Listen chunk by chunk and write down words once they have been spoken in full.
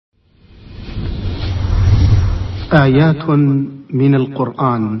آيات من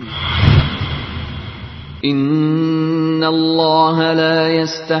القرآن. إن الله لا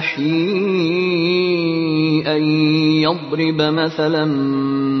يستحيي أن يضرب مثلا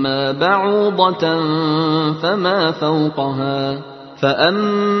ما بعوضة فما فوقها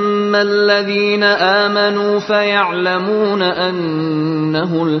فأما الذين آمنوا فيعلمون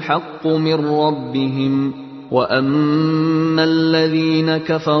أنه الحق من ربهم وأما الذين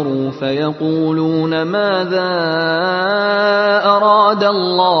كفروا فيقولون ماذا أراد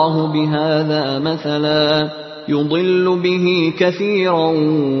الله بهذا مثلا يضل به كثيرا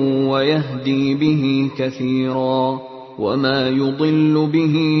ويهدي به كثيرا وما يضل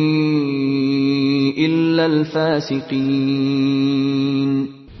به إلا الفاسقين.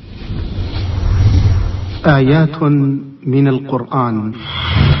 آيات من القرآن.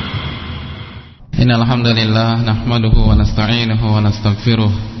 Innal hamdalillah nahmaduhu wa nasta'inuhu wa nastaghfiruh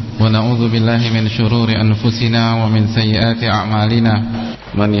wa na'udzu billahi min shururi anfusina wa min sayyiati a'malina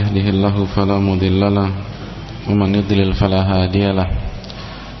man yahdihillahu fala mudhillalah wa man yudlil fala hadiyalah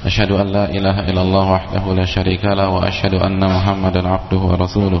asyhadu an la ilaha illallah wahdahu la syarikalah wa asyhadu anna muhammadan 'abduhu wa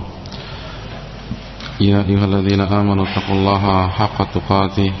rasuluh ya ayyuhalladzina amanu taqullaha haqqa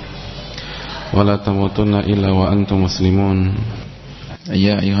tuqatih wa la tamutunna illa wa antum muslimun.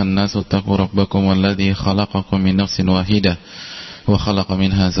 يا أيها الناس اتقوا ربكم الذي خلقكم من نفس واحدة وخلق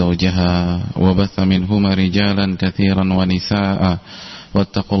منها زوجها وبث منهما رجالا كثيرا ونساء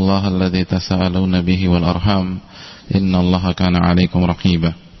واتقوا الله الذي تساءلون به والأرحام إن الله كان عليكم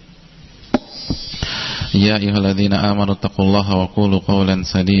رقيبا يا أيها الذين آمنوا اتقوا الله وقولوا قولا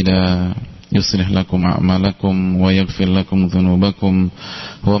سديدا يصلح لكم أعمالكم ويغفر لكم ذنوبكم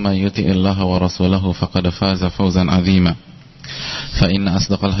ومن يطع الله ورسوله فقد فاز فوزا عظيما فإن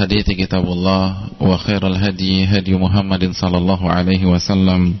أصدق الحديث كتاب الله وخير الهدي هدي محمد صلى الله عليه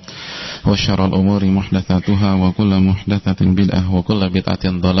وسلم وشر الأمور محدثاتها وكل محدثة بدعة وكل بدعة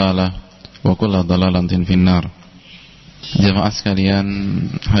ضلالة وكل ضلالة في النار. Jemaah sekalian,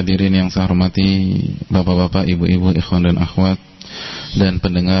 hadirin yang saya hormati, bapak-bapak, ibu-ibu, ikhwan dan akhwat, dan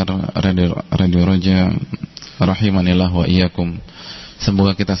pendengar Radio Roja rahimanillah wa iyyakum.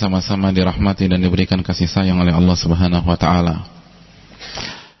 Semoga kita sama-sama dirahmati dan diberikan kasih sayang oleh Allah Subhanahu wa taala.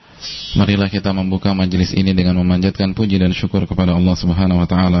 Marilah kita membuka majelis ini dengan memanjatkan puji dan syukur kepada Allah Subhanahu wa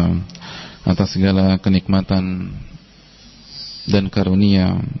taala atas segala kenikmatan dan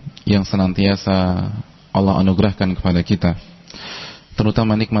karunia yang senantiasa Allah anugerahkan kepada kita,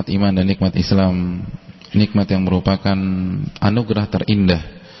 terutama nikmat iman dan nikmat Islam, nikmat yang merupakan anugerah terindah,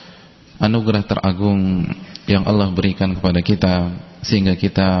 anugerah teragung yang Allah berikan kepada kita sehingga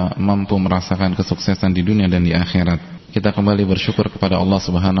kita mampu merasakan kesuksesan di dunia dan di akhirat. Kita kembali bersyukur kepada Allah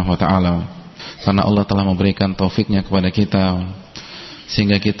Subhanahu wa taala karena Allah telah memberikan taufiknya kepada kita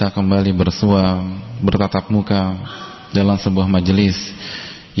sehingga kita kembali bersua, bertatap muka dalam sebuah majelis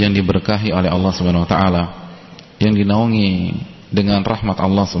yang diberkahi oleh Allah Subhanahu wa taala, yang dinaungi dengan rahmat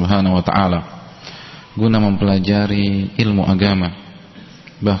Allah Subhanahu wa taala guna mempelajari ilmu agama,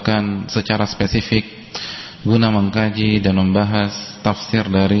 bahkan secara spesifik guna mengkaji dan membahas tafsir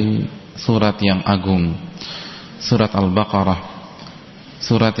dari surat yang agung, surat Al-Baqarah,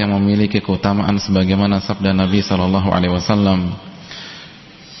 surat yang memiliki keutamaan sebagaimana sabda Nabi SAW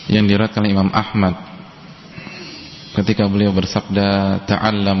yang diriwayatkan oleh Imam Ahmad ketika beliau bersabda,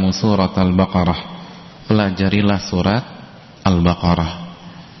 ta'allamu surat Al-Baqarah, pelajarilah surat Al-Baqarah,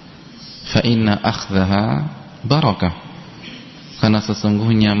 fa inna akhdhaha barakah, karena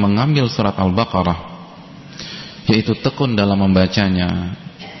sesungguhnya mengambil surat Al-Baqarah, yaitu tekun dalam membacanya,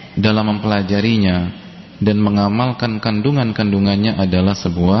 dalam mempelajarinya dan mengamalkan kandungan-kandungannya adalah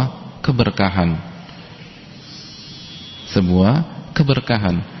sebuah keberkahan. Sebuah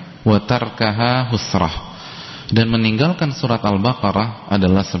keberkahan. Wa tarkaha husrah. Dan meninggalkan surat Al-Baqarah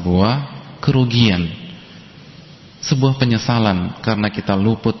adalah sebuah kerugian, sebuah penyesalan, karena kita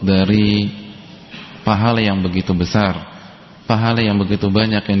luput dari pahala yang begitu besar, pahala yang begitu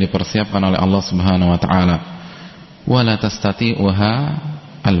banyak yang dipersiapkan oleh Allah Subhanahu wa taala. Wala tastati'uha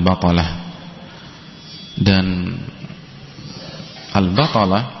al-batalah. Dan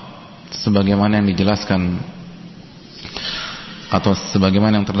al-batalah sebagaimana yang dijelaskan atau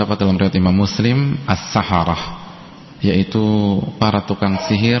sebagaimana yang terdapat dalam riwayat Imam Muslim, as-saharah, yaitu para tukang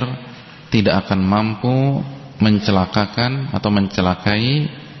sihir tidak akan mampu mencelakakan atau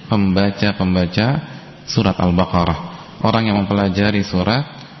mencelakai pembaca-pembaca surat Al-Baqarah, orang yang mempelajari surat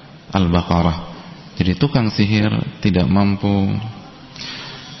Al-Baqarah. Jadi tukang sihir tidak mampu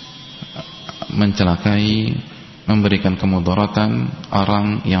mencelakai, memberikan kemudaratan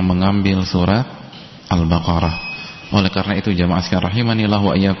orang yang mengambil surat Al-Baqarah. Oleh karena itu jamaah sekalian rahimanillah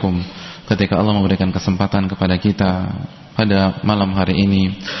wa iyyakum, ketika Allah memberikan kesempatan kepada kita pada malam hari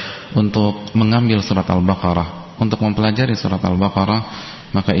ini untuk mengambil surat Al-Baqarah, untuk mempelajari surat Al-Baqarah,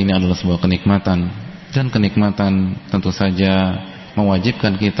 maka ini adalah sebuah kenikmatan. Dan kenikmatan tentu saja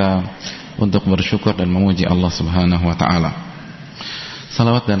mewajibkan kita untuk bersyukur dan memuji Allah Subhanahu wa taala.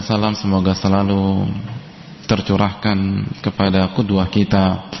 Salawat dan salam semoga selalu tercurahkan kepada qudwah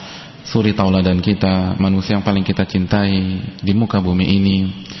kita, suri tauladan kita, manusia yang paling kita cintai di muka bumi ini,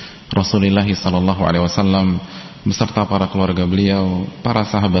 Rasulullah sallallahu alaihi wasallam beserta para keluarga beliau, para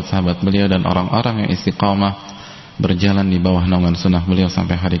sahabat-sahabat beliau dan orang-orang yang istiqamah berjalan di bawah naungan sunnah beliau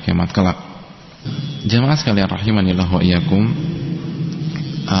sampai hari kiamat kelak. Jemaah sekalian rahimanillah wa iyyakum,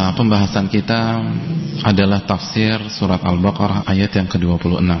 pembahasan kita adalah tafsir surat Al-Baqarah ayat yang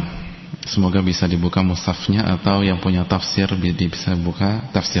ke-26. Semoga bisa dibuka mushafnya atau yang punya tafsir bisa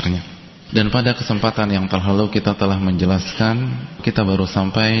buka tafsirnya. Dan pada kesempatan yang terlalu kita telah menjelaskan, kita baru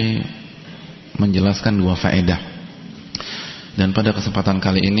sampai menjelaskan 2 faedah. Dan pada kesempatan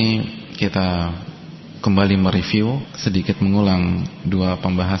kali ini kita kembali mereview, sedikit mengulang 2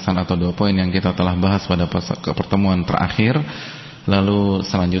 pembahasan atau 2 poin yang kita telah bahas pada pertemuan terakhir. Lalu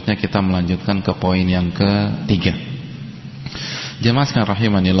selanjutnya kita melanjutkan ke poin yang ke-3. Jemaah sekalian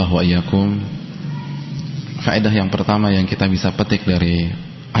rahimanillah wa iyyakum, faedah yang pertama yang kita bisa petik dari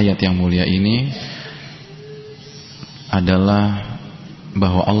ayat yang mulia ini adalah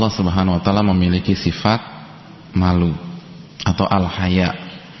bahwa Allah Subhanahu wa taala memiliki sifat malu atau al-haya.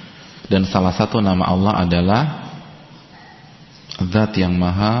 Dan salah satu nama Allah adalah Zat yang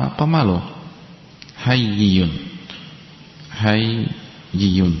Maha Pemalu, Hayyun.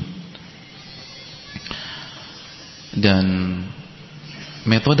 Hayyun. Dan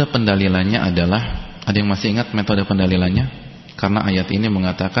metode pendalilannya adalah, ada yang masih ingat metode pendalilannya? Karena ayat ini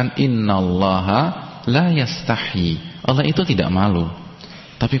mengatakan innallaha la yastahi. Allah itu tidak malu.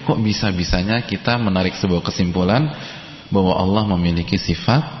 Tapi kok bisa-bisanya kita menarik sebuah kesimpulan bahwa Allah memiliki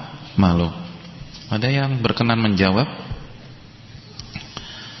sifat malu? Ada yang berkenan menjawab?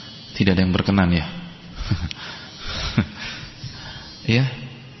 Tidak ada yang berkenan ya? Ya.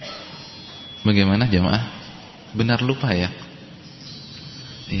 Bagaimana jemaah? Benar lupa ya?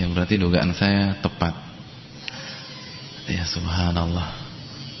 Iya, berarti dugaan saya tepat. Ya subhanallah.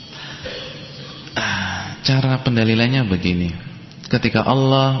 Cara pendalilannya begini. Ketika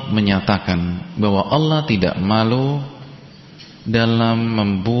Allah menyatakan bahwa Allah tidak malu dalam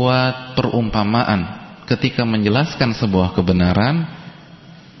membuat perumpamaan ketika menjelaskan sebuah kebenaran,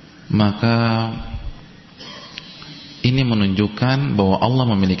 maka ini menunjukkan bahwa Allah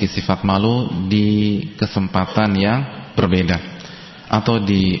memiliki sifat malu di kesempatan yang berbeda atau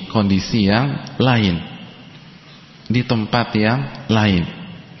di kondisi yang lain, di tempat yang lain.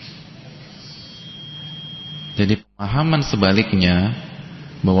 Jadi pemahaman sebaliknya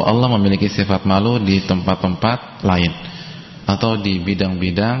bahwa Allah memiliki sifat malu di tempat-tempat lain atau di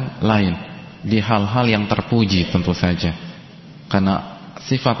bidang-bidang lain, di hal-hal yang terpuji tentu saja. Karena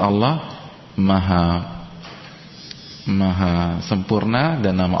sifat Allah maha sempurna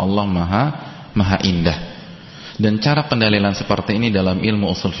dan nama Allah maha indah. Dan cara pendalilan seperti ini dalam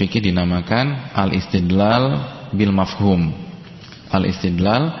ilmu usul fikih dinamakan al-istidlal bil mafhum.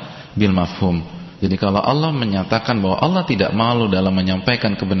 Al-istidlal bil mafhum. Jadi kalau Allah menyatakan bahwa Allah tidak malu dalam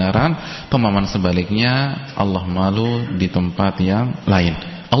menyampaikan kebenaran, pemahaman sebaliknya Allah malu di tempat yang lain.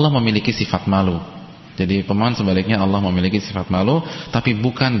 Allah memiliki sifat malu. Jadi pemahaman sebaliknya Allah memiliki sifat malu, tapi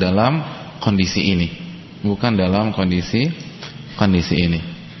bukan dalam kondisi ini. Bukan dalam kondisi ini.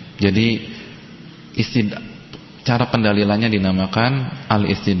 Jadi cara pendalilannya dinamakan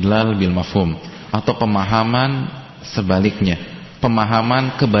al-istidlal bil mafhum atau pemahaman sebaliknya,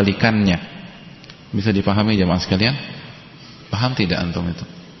 pemahaman kebalikannya. Bisa dipahami jemaah sekalian? Paham tidak antum itu?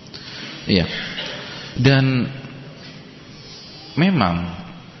 Iya. Dan memang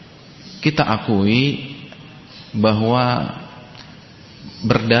kita akui bahwa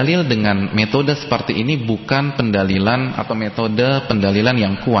berdalil dengan metode seperti ini bukan pendalilan atau metode pendalilan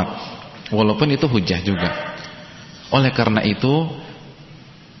yang kuat, walaupun itu hujah juga. Oleh karena itu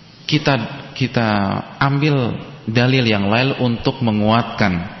kita ambil dalil yang lain untuk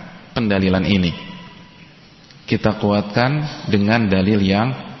menguatkan pendalilan ini. Kita kuatkan dengan dalil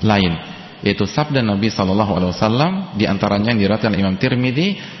yang lain, yaitu sabda Nabi SAW, di antaranya yang diriwayatkan Imam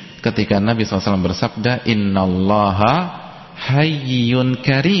Tirmidzi ketika Nabi SAW bersabda, innallaha hayyun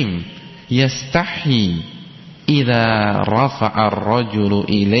karim yastahi idza rafa'a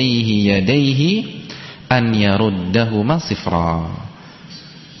ar-rajulu ilaihi yadayhi an yaruddahuma sifra.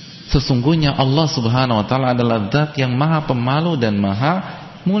 Sesungguhnya Allah Subhanahu wa taala adalah zat yang maha pemalu dan maha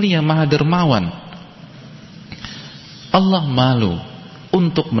mulia, maha dermawan. Allah malu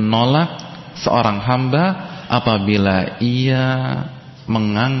untuk menolak seorang hamba apabila ia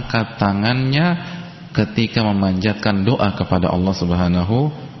mengangkat tangannya ketika memanjatkan doa kepada Allah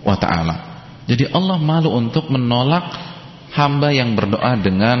Subhanahu wa ta'ala. Jadi Allah malu untuk menolak hamba yang berdoa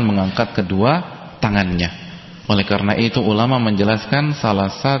dengan mengangkat kedua tangannya. Oleh karena itu ulama menjelaskan salah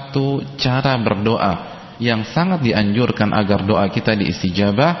satu cara berdoa yang sangat dianjurkan agar doa kita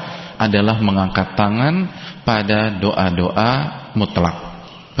diistijabah adalah mengangkat tangan pada doa-doa mutlak.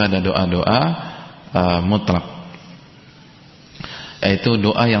 Pada doa-doa mutlak, yaitu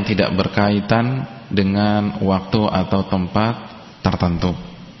doa yang tidak berkaitan dengan waktu atau tempat tertentu.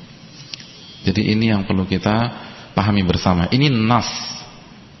 Jadi ini yang perlu kita pahami bersama. Ini nas,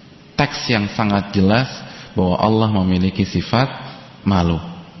 teks yang sangat jelas bahwa Allah memiliki sifat malu.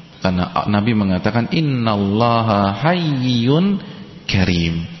 Karena Nabi mengatakan innallaha hayyun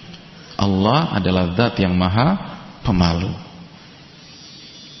karim. Allah adalah zat yang maha pemalu.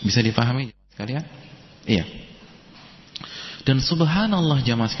 Bisa dipahami sekalian? Iya. Dan subhanallah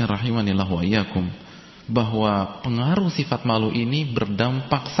jamaah sekalian rahimanillah wa iyyakum, bahwa pengaruh sifat malu ini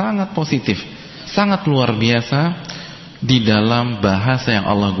berdampak sangat positif, sangat luar biasa di dalam bahasa yang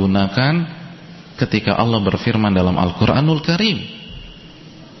Allah gunakan ketika Allah berfirman dalam Al-Qur'anul Karim.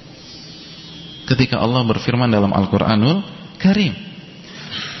 Ketika Allah berfirman dalam Al-Qur'anul Karim,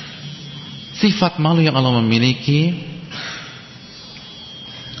 sifat malu yang Allah miliki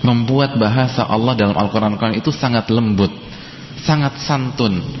membuat bahasa Allah dalam Al-Quran itu sangat lembut, sangat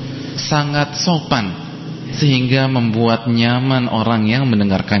santun, sangat sopan, sehingga membuat nyaman orang yang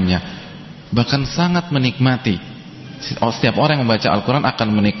mendengarkannya, bahkan sangat menikmati. Setiap orang yang membaca Al-Quran akan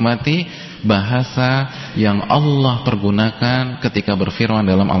menikmati bahasa yang Allah pergunakan ketika berfirman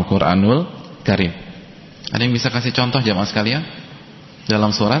dalam Al-Quranul Karim. Ada yang bisa kasih contoh jamaah sekalian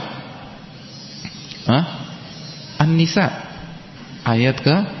dalam surat An-Nisa ayat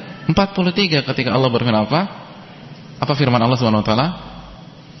ke-43 ketika Allah berfirman apa? Apa firman Allah Subhanahu wa taala?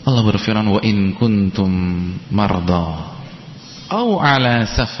 Allah berfirman wa in kuntum marda aw ala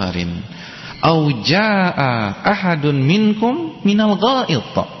safarin aw jaa ahadun minkum minal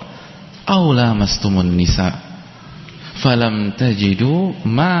gha'it aw lamastumun nisa falam tajidu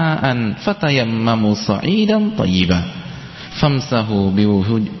ma'an fatayammamu sa'idan thayyiban famsahu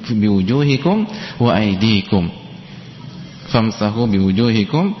biwujuhikum wa aydikum famsahu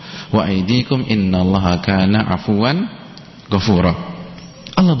biwujuhikum wa aydikum innallaha kana afuwan ghafura.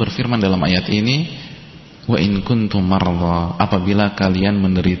 Allah berfirman dalam ayat ini, wa in kuntum marda, apabila kalian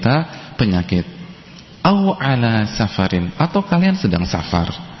menderita penyakit, aw ala safarin, atau kalian sedang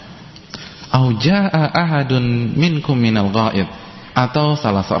safar, aw jaa ahadun minkum minal gha'id, atau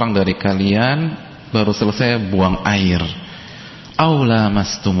salah seorang dari kalian baru selesai buang air, aw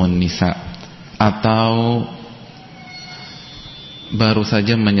lamastumun nisa, atau baru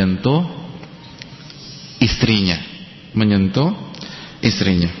saja menyentuh istrinya,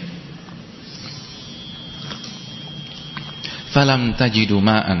 falam tajidu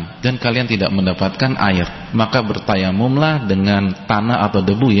ma'an, dan kalian tidak mendapatkan air, maka bertayamumlah dengan tanah atau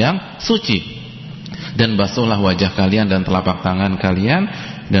debu yang suci, dan basuhlah wajah kalian dan telapak tangan kalian,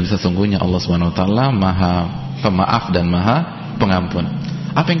 dan sesungguhnya Allah Subhanahu wa taala Maha Pemaaf dan Maha Pengampun.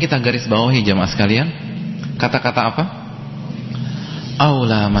 Apa yang kita garis bawahi jamaah sekalian? Kata-kata apa?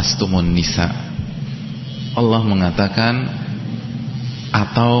 Aula mastumun nisa. Allah mengatakan,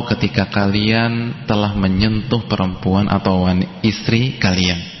 atau ketika kalian telah menyentuh perempuan atau istri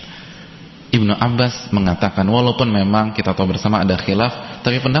kalian. Ibnu Abbas mengatakan, walaupun memang kita tahu bersama ada khilaf,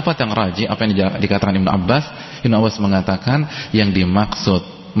 tapi pendapat yang rajih apa yang dikatakan Ibnu Abbas mengatakan yang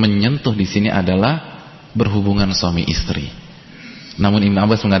dimaksud menyentuh di sini adalah berhubungan suami istri. Namun Ibnu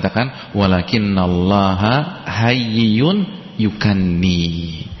Abbas mengatakan, walakinnallaha hayyun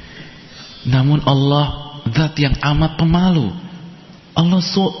yukanni. Namun Allah zat yang amat pemalu.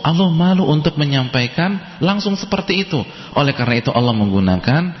 Allah malu untuk menyampaikan langsung seperti itu. Oleh karena itu Allah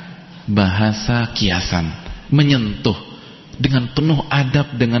menggunakan bahasa kiasan, menyentuh dengan penuh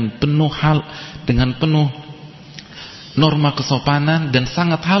adab, dengan penuh norma kesopanan, dan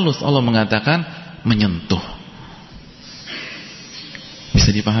sangat halus Allah mengatakan menyentuh.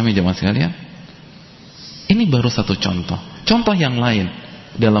 Bisa dipahami jemaah sekalian? Ini baru satu contoh. Contoh yang lain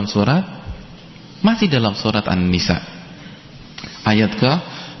masih dalam surat An-Nisa ayat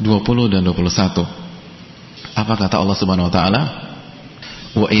ke-20 dan 21. Apa kata Allah Subhanahu wa taala?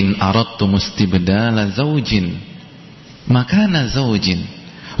 Wa in aradtum istibdala zawjin makana zawjin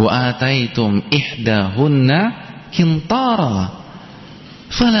wa ataitum ihdahunna qintara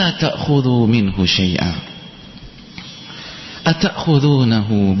fala ta'khudhu minhu syai'an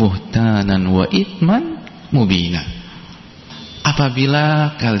ata'khudhunahu buhtanan wa ithman mubina.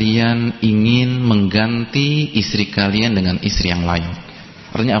 apabila kalian ingin mengganti istri kalian dengan istri yang lain.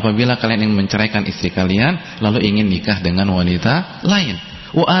 Artinya apabila kalian ingin menceraikan istri kalian lalu ingin nikah dengan wanita lain.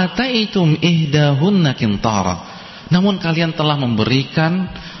 Wa ataitum ihdahunna qintara. Namun kalian telah memberikan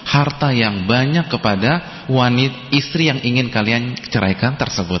harta yang banyak kepada wanita istri yang ingin kalian ceraikan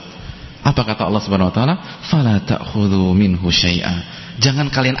tersebut. Apa kata Allah Subhanahu wa taala? Fala ta'khudhu minhu syai'a. Jangan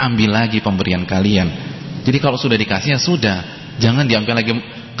kalian ambil lagi pemberian kalian. Jadi kalau sudah dikasih ya sudah, jangan diambil lagi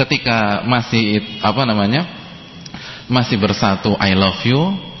ketika masih masih bersatu I love you,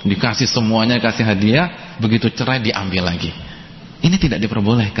 dikasih semuanya, kasih hadiah, begitu cerai diambil lagi. Ini tidak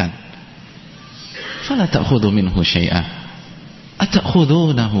diperbolehkan. Fala ta'khudhu minhu syai'a.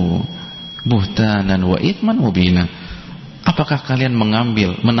 Atakhudhunahu buhtanan wa ithman mubina. Apakah kalian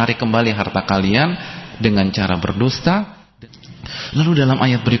menarik kembali harta kalian dengan cara berdusta? Lalu dalam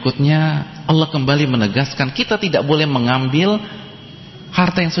ayat berikutnya Allah kembali menegaskan kita tidak boleh mengambil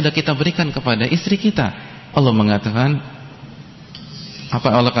harta yang sudah kita berikan kepada istri kita. Allah mengatakan, apa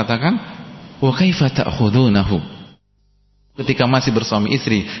Allah katakan? Wa kaifa ta'khudunahu. Ketika masih bersuami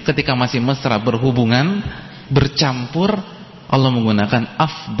istri, ketika masih mesra berhubungan, bercampur, Allah menggunakan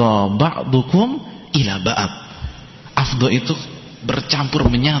afdha ba'dukum ila ba'd. Afdha itu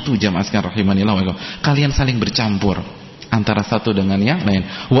bercampur, menyatu, jamaah sekalian rahimanillah wa kalian saling bercampur antara satu dengan yang lain.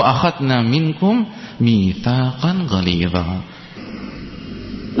 Wa akhadna minkum mitsaqan ghalidha.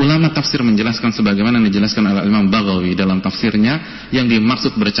 Ulama tafsir menjelaskan sebagaimana dijelaskan oleh Imam Baghawi dalam tafsirnya, yang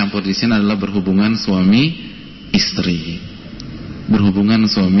dimaksud bercampur di sini adalah berhubungan suami istri. Berhubungan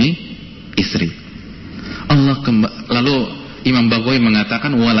suami istri. Lalu Imam Baghawi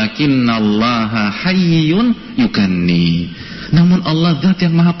mengatakan walakinnallaha hayyun yukanni. Namun Allah zat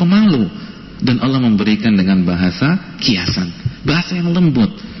yang maha pemalu, dan Allah memberikan dengan bahasa kiasan, bahasa yang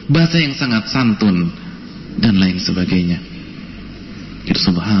lembut, bahasa yang sangat santun, dan lain sebagainya.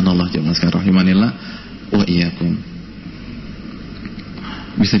 Subhanallah jemaah sekalian rahimanillah wa iyyakum.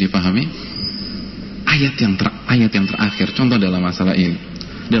 Bisa dipahami? Ayat yang terakhir, contoh dalam masalah ini,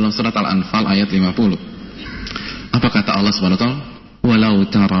 dalam surat Al-Anfal ayat 50. Apa kata Allah Subhanahu wa taala? Walau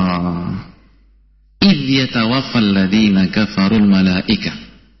tara idh yatawaffal ladzina kafarul malaikah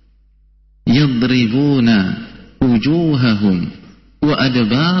yadribuna wujuhahum wa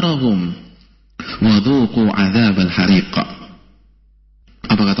adbarahum wa dhuqu adzabal hariq.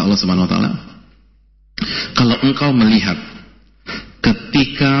 Apa kata Allah Subhanahu wa taala? Kalau engkau melihat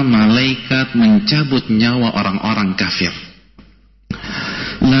ketika malaikat mencabut nyawa orang-orang kafir,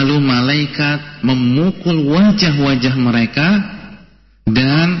 lalu malaikat memukul wajah-wajah mereka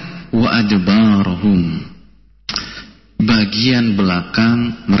dan wa adbarahum, bagian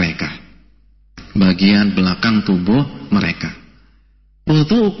belakang mereka, bagian belakang tubuh mereka.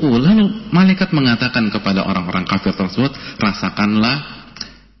 Lalu malaikat mengatakan kepada orang-orang kafir tersebut, rasakanlah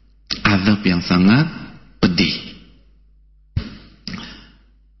azab yang sangat pedih.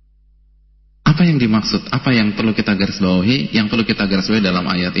 Apa yang dimaksud? Apa yang perlu kita garis bawahi? Yang perlu kita garis bawahi dalam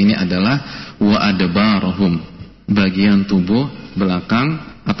ayat ini adalah wa adbarahum, bagian tubuh belakang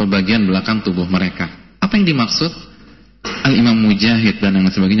atau bagian belakang tubuh mereka. Apa yang dimaksud? Al-Imam Mujahid dan yang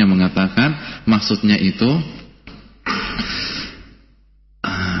sebagainya mengatakan maksudnya itu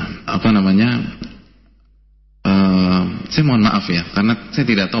saya mohon maaf ya, karena saya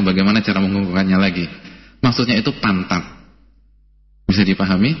tidak tahu bagaimana cara mengungkapkannya lagi. Maksudnya itu pantat. Bisa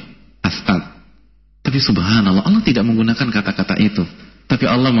dipahami? Astad. Tapi subhanallah, Allah tidak menggunakan kata-kata itu. Tapi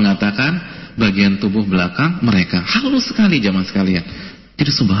Allah mengatakan bagian tubuh belakang mereka. Halus sekali jamaah sekalian.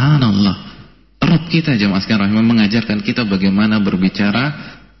 Jadi subhanallah, Rabb kita jamaah sekalian mengajarkan kita bagaimana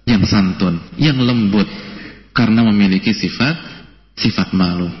berbicara yang santun, yang lembut, karena memiliki sifat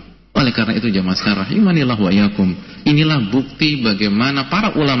malu. Oleh karena itu jamaah sekalian rahimanillah wa iyyakum, inilah bukti bagaimana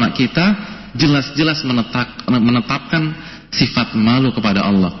para ulama kita jelas-jelas menetapkan sifat malu kepada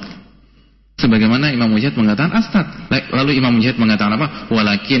Allah. Sebagaimana Imam Mujahid mengatakan astad. Lalu Imam Mujahid mengatakan apa?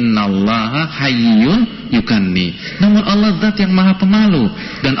 Walakinnallaha hayyun yukanni. Namun Allah zat yang maha pemalu,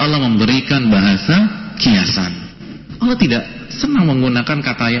 dan Allah memberikan bahasa kiasan. Allah tidak senang menggunakan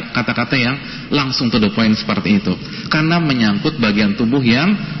kata-kata yang langsung to the point seperti itu, karena menyangkut bagian tubuh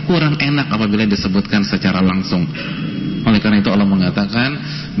yang kurang enak apabila disebutkan secara langsung. Oleh karena itu Allah mengatakan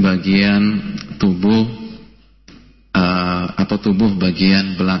bagian tubuh atau tubuh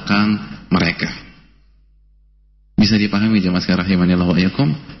bagian belakang mereka. Bisa dipahami jemaah sekalian rahimanillah wa iyyakum.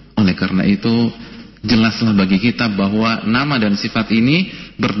 Oleh karena itu jelaslah bagi kita bahwa nama dan sifat ini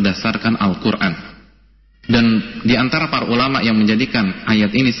berdasarkan Al-Quran. Dan di antara para ulama yang menjadikan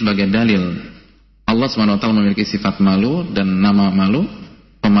ayat ini sebagai dalil Allah SWT memiliki sifat malu dan nama malu,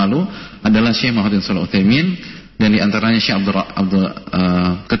 pemalu, adalah Syekh Muhammad bin Shalih Al-Utsaimin Dan di antaranya Syekh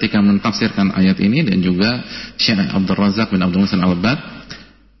ketika mentafsirkan ayat ini, dan juga Syekh Abdul Razak bin Abdul Muhsin Al-Abbad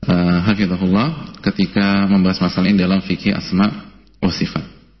hafizahullah ketika membahas masalah ini dalam fikih asma wa sifat.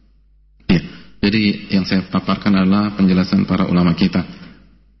 Ya. Jadi yang saya paparkan adalah penjelasan para ulama kita.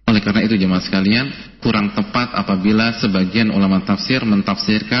 Oleh karena itu jemaah sekalian, kurang tepat apabila sebagian ulama tafsir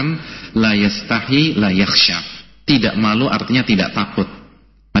mentafsirkan la yastahi la yakhsha. Tidak malu artinya tidak takut.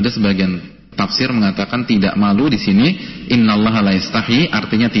 Ada sebagian tafsir mengatakan tidak malu di sini, innallaha la yastahi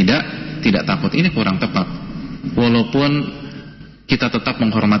artinya tidak takut. Ini kurang tepat. Walaupun kita tetap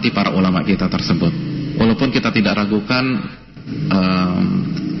menghormati para ulama kita tersebut, walaupun kita tidak ragukan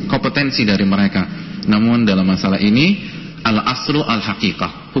kompetensi dari mereka, namun dalam masalah ini al-aslu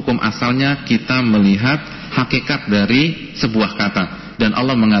al-haqiqah. Hukum asalnya kita melihat hakikat dari sebuah kata. Dan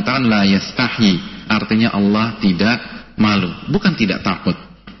Allah mengatakan la yastahi, artinya Allah tidak malu, bukan tidak takut.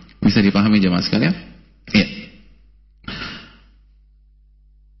 Bisa dipahami jemaah sekalian? Iya.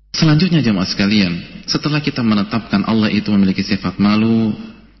 Selanjutnya jemaah sekalian, setelah kita menetapkan Allah itu memiliki sifat malu,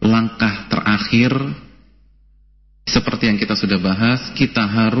 langkah terakhir seperti yang kita sudah bahas, kita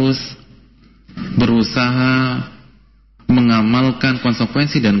harus berusaha mengamalkan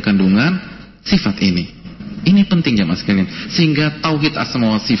konsekuensi dan kandungan sifat ini. Ini penting jemaah sekalian. Sehingga tauhid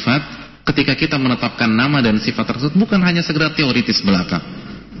asma wa sifat, ketika kita menetapkan nama dan sifat tersebut, bukan hanya sekedar teoritis belaka,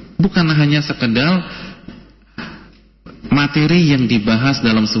 bukan hanya sekedar materi yang dibahas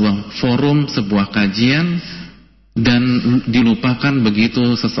dalam sebuah forum, sebuah kajian, dan dilupakan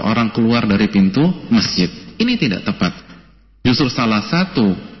begitu seseorang keluar dari pintu masjid. Ini tidak tepat. Justru salah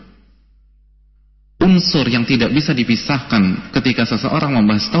satu unsur yang tidak bisa dipisahkan ketika seseorang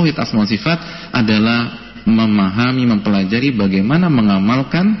membahas tauhid asma wa sifat adalah memahami, mempelajari bagaimana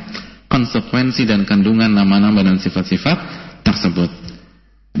mengamalkan konsekuensi dan kandungan nama-nama dan sifat-sifat tersebut.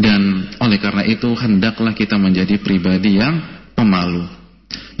 Dan oleh karena itu hendaklah kita menjadi pribadi yang pemalu.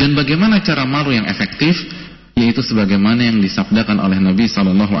 Dan bagaimana cara malu yang efektif? Yaitu sebagaimana yang disabdakan oleh Nabi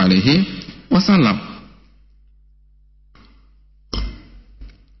sallallahu alaihi wasallam.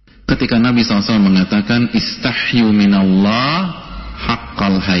 Ketika Nabi SAW mengatakan istahyu minallah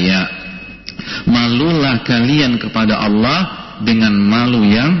haqqal haya, malulah kalian kepada Allah dengan malu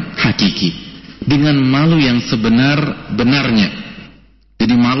yang hakiki, dengan malu yang sebenar-benarnya.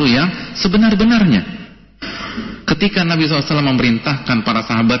 Jadi malu yang sebenar-benarnya. Ketika Nabi SAW memerintahkan para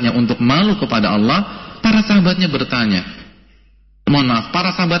sahabatnya untuk malu kepada Allah, para sahabatnya bertanya,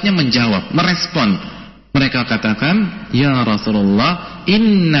 para sahabatnya menjawab, merespon. Mereka katakan, ya Rasulullah,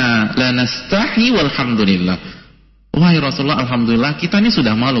 inna lanastahi walhamdulillah. Wahai Rasulullah, alhamdulillah kita ini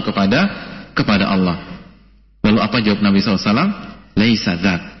sudah malu kepada Allah. Lalu apa jawab Nabi SAW? Laisa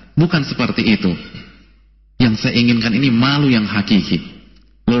dzak, bukan seperti itu. Yang saya inginkan ini malu yang hakiki.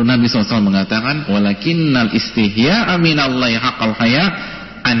 Lalu Nabi SAW mengatakan, walakinnal istihya'a minallahi haqqal haya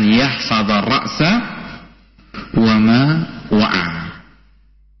an yahfadha ra'sa wa ma wa'a.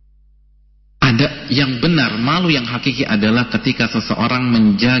 Ada yang benar, malu yang hakiki adalah ketika seseorang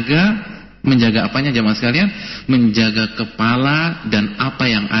menjaga apanya jemaah sekalian? Menjaga kepala dan apa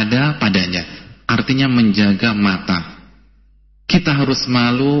yang ada padanya. Artinya menjaga mata. Kita harus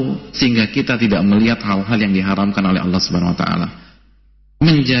malu sehingga kita tidak melihat hal-hal yang diharamkan oleh Allah Subhanahu wa taala.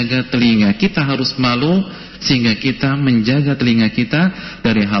 Menjaga telinga, kita harus malu sehingga kita menjaga telinga kita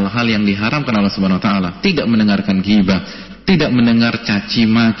dari hal-hal yang diharamkan oleh Allah Subhanahu wa taala. Tidak mendengarkan ghibah, tidak mendengar caci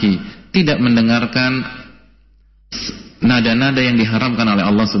maki, tidak mendengarkan nada-nada yang diharamkan oleh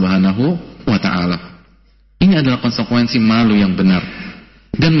Allah Subhanahu wa ta'ala. Ini adalah konsekuensi malu yang benar.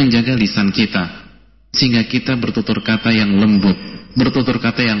 Dan menjaga lisan kita sehingga kita bertutur kata yang lembut, bertutur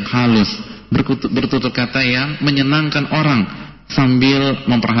kata yang halus, bertutur kata yang menyenangkan orang sambil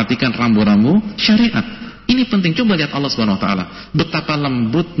memperhatikan rambu-rambu syariat. Ini penting. Coba lihat Allah Subhanahu wa ta'ala, betapa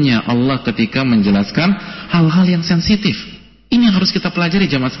lembutnya Allah ketika menjelaskan hal-hal yang sensitif. Ini yang harus kita pelajari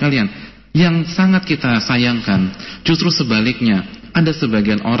jamaah sekalian. Yang sangat kita sayangkan, justru sebaliknya, ada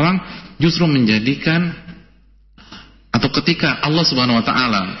sebagian orang justru menjadikan, atau ketika Allah Subhanahu wa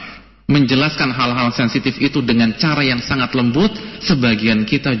ta'ala menjelaskan hal-hal sensitif itu dengan cara yang sangat lembut, sebagian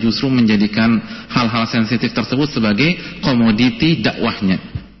kita justru menjadikan hal-hal sensitif tersebut sebagai komoditi dakwahnya,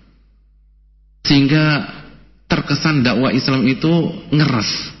 sehingga terkesan dakwah Islam itu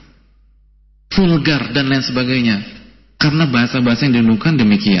ngeres, vulgar dan lain sebagainya, karena bahasa-bahasa yang dinukan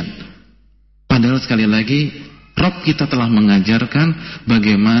demikian. Padahal sekali lagi, Rabb kita telah mengajarkan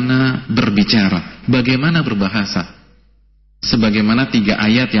bagaimana berbicara, bagaimana berbahasa. Sebagaimana 3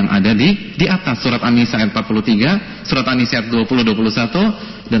 ayat yang ada di atas, surat An-Nisa ayat 43, surat An-Nisa ayat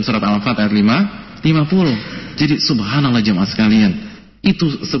 20-21, dan surat Al-Anfal ayat 50. Jadi subhanallah jemaah sekalian, Itu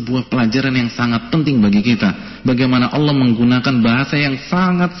sebuah pelajaran yang sangat penting bagi kita. Bagaimana Allah menggunakan bahasa yang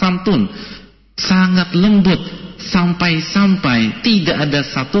sangat santun, sangat lembut, sampai-sampai tidak ada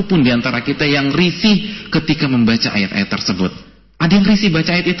satupun di antara kita yang risih ketika membaca ayat-ayat tersebut. Ada yang risih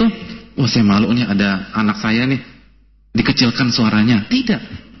baca ayat itu? Wah, saya malu nih, ada anak saya nih dikecilkan suaranya. Tidak.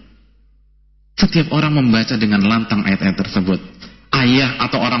 Setiap orang membaca dengan lantang ayat-ayat tersebut. Ayah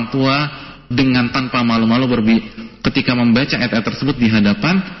atau orang tua dengan tanpa malu-malu ketika membaca ayat-ayat tersebut di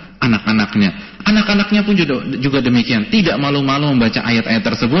hadapan anak-anaknya. Anak-anaknya pun juga demikian, tidak malu-malu membaca ayat-ayat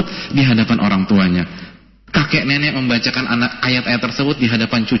tersebut di hadapan orang tuanya. Kakek nenek membacakan ayat-ayat tersebut di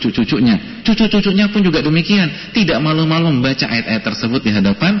hadapan cucu-cucunya. Cucu-cucunya pun juga demikian, tidak malu-malu membaca ayat-ayat tersebut di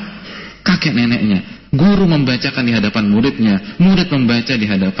hadapan kakek neneknya. Guru membacakan di hadapan muridnya, murid membaca di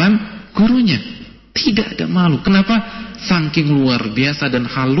hadapan gurunya. Tidak ada malu. Kenapa? Saking luar biasa dan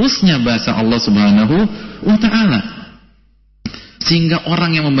halusnya bahasa Allah Subhanahu wa ta'ala. Sehingga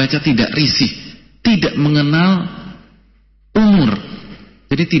orang yang membaca tidak risih, tidak mengenal umur.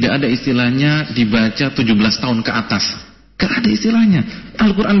 Jadi tidak ada istilahnya dibaca 17 tahun ke atas. Tidak ada istilahnya.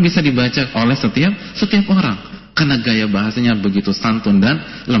 Al-Quran bisa dibaca oleh setiap orang, karena gaya bahasanya begitu santun dan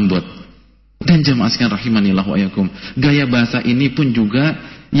lembut. Dan jamaah sekalian rahimanillah wa iyyakum, gaya bahasa ini pun juga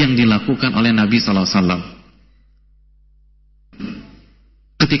yang dilakukan oleh Nabi SAW.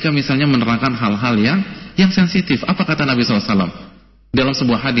 Ketika misalnya menerangkan hal-hal yang sensitif, apa kata Nabi SAW? Dalam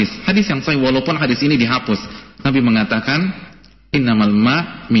sebuah hadis yang sahih, walaupun hadis ini dihapus, Nabi mengatakan, innamal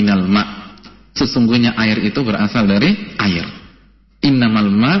ma minal ma. Sesungguhnya air itu berasal dari air. Innamal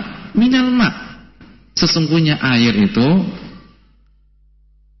ma minal ma. Sesungguhnya air itu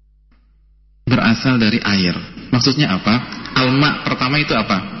berasal dari air. Maksudnya apa? Al-ma pertama itu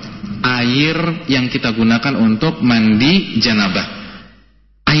apa? Air yang kita gunakan untuk mandi janabah.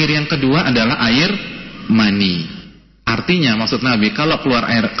 Air yang kedua adalah air mani. Artinya maksud Nabi, kalau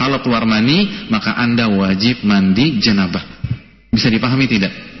keluar mani, maka Anda wajib mandi janabah. Bisa dipahami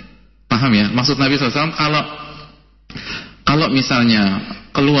tidak? Paham ya? Maksud Nabi SAW, kalau misalnya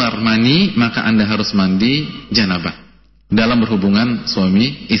keluar mani, maka Anda harus mandi janabah dalam berhubungan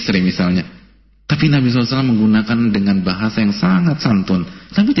suami istri misalnya. Tapi Nabi SAW menggunakan dengan bahasa yang sangat santun.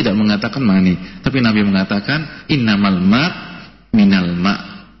 Nabi tidak mengatakan mani, tapi Nabi mengatakan innamal ma minal ma.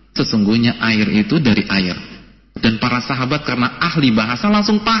 Sesungguhnya air itu dari air. Dan para sahabat karena ahli bahasa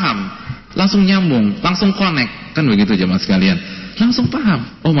langsung paham, langsung nyambung, langsung connect. Kan begitu jemaah sekalian, langsung paham.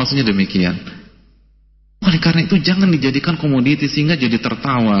 Oh, maksudnya demikian. Oleh karena itu jangan dijadikan komoditi sehingga jadi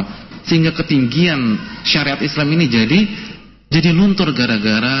tertawa, sehingga ketinggian syariat Islam ini jadi luntur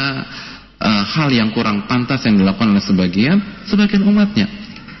gara-gara hal yang kurang pantas yang dilakukan oleh sebagian umatnya.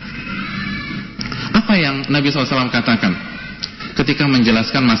 Apa yang Nabi SAW katakan ketika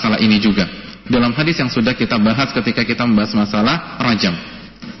menjelaskan masalah ini juga dalam hadis yang sudah kita bahas ketika kita membahas masalah rajam?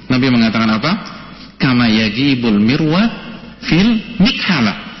 Nabi mengatakan apa? Kama yagibul mirwa fil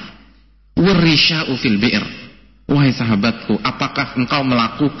mikhala warisha'u fil bi'r. Wahai sahabatku, apakah engkau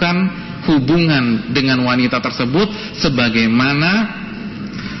melakukan hubungan dengan wanita tersebut sebagaimana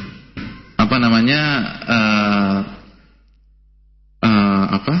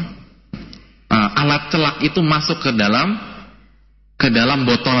alat celak itu masuk ke dalam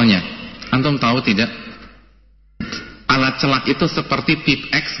botolnya? Antum tahu tidak? Alat celak itu seperti tip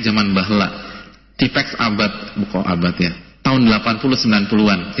X zaman bahla. Tip X abad ya, tahun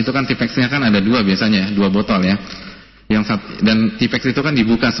 80-90an. Itu kan tip X-nya kan ada dua biasanya, dua botol ya. Dan tip X itu kan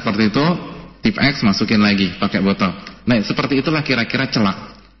dibuka seperti itu, tip X masukin lagi pakai botol. Nah, seperti itulah kira-kira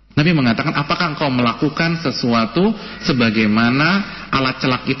celak. Nabi mengatakan, apakah engkau melakukan sesuatu sebagaimana alat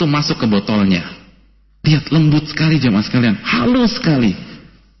celak itu masuk ke botolnya? Lihat, lembut sekali jemaah sekalian, halus sekali.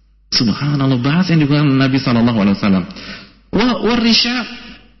 Subhanallah, bahasa yang digunakan Nabi SAW. Warisha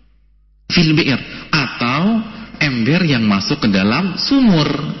fil bi'r, atau ember yang masuk ke dalam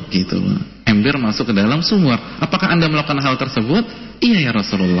sumur, gitu. Ember masuk ke dalam sumur. Apakah Anda melakukan hal tersebut? Iya ya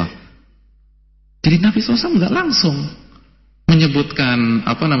Rasulullah. Jadi Nabi SAW nggak langsung menyebutkan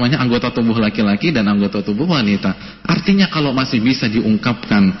anggota tubuh laki-laki dan anggota tubuh wanita. Artinya kalau masih bisa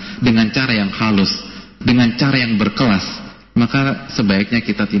diungkapkan dengan cara yang halus, dengan cara yang berkelas, maka sebaiknya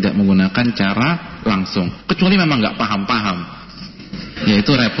kita tidak menggunakan cara langsung. Kecuali memang nggak paham-paham, ya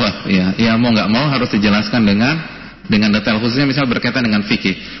itu repot ya. Ya mau nggak mau harus dijelaskan dengan detail, khususnya misal berkaitan dengan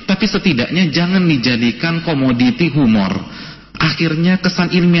fikih. Tapi setidaknya jangan dijadikan komoditi humor. Akhirnya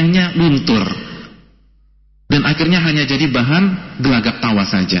kesan ilmiahnya luntur. Dan akhirnya hanya jadi bahan gelagak tawa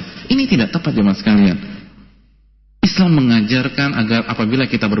saja. Ini tidak tepat jemaah sekalian. Islam mengajarkan agar apabila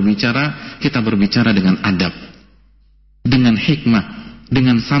kita berbicara dengan adab, dengan hikmah,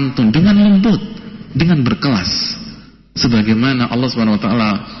 dengan santun, dengan lembut, dengan berkelas. sebagaimana Allah Subhanahu wa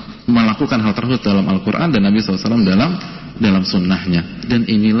taala melakukan hal tersebut dalam Al-Qur'an dan Nabi SAW dalam sunnahnya. Dan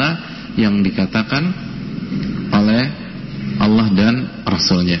inilah yang dikatakan oleh Allah dan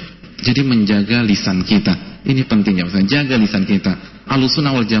Rasulnya. Jadi menjaga lisan kita, ini pentingnya, jaga lisan kita.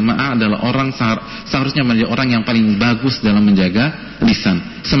 Ahlussunnah wal jamaah adalah orang seharusnya menjadi orang yang paling bagus dalam menjaga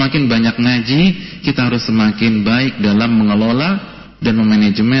lisan. Semakin banyak ngaji, kita harus semakin baik dalam mengelola dan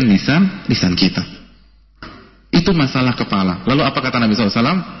memanajemen lisan kita. Itu masalah kepala. Lalu apa kata Nabi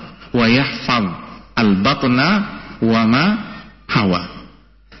SAW? Wa yahfaz al-batna wa ma hawa.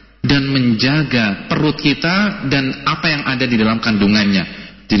 Dan menjaga perut kita dan apa yang ada di dalam kandungannya.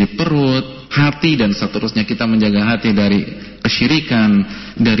 Jadi perut, hati dan seterusnya, kita menjaga hati dari kesyirikan,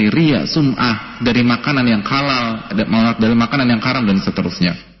 dari riya, sum'ah, dari makanan yang halal, dari makanan yang haram dan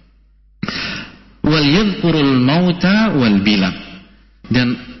seterusnya. Wal yadhkurul mauta wal bila.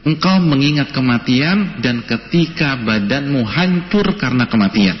 Dan engkau mengingat kematian dan ketika badanmu hancur karena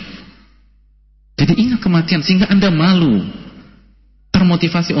kematian. Jadi ingat kematian sehingga Anda malu,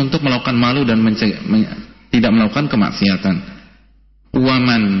 termotivasi untuk melakukan malu dan tidak melakukan kemaksiatan.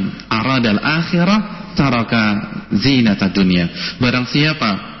 Waman aradal akhirah taraka zinata dunia. Barang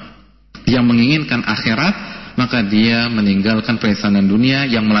siapa yang menginginkan akhirat, maka dia meninggalkan perhiasan dunia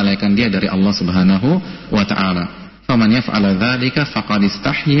yang melalaikan dia dari Allah Subhanahu wa taala. Faman yaf'ala dzalika faqad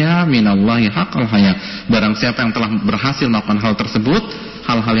istahya minallahi haqqal haya. Barang siapa yang telah berhasil melakukan hal tersebut,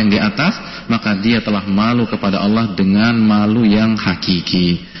 hal-hal yang di atas, maka dia telah malu kepada Allah dengan malu yang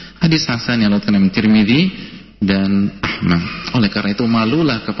hakiki. Hadis hasan yang diriwayatkan Imam Tirmidzi dan Ahmad. Oleh karena itu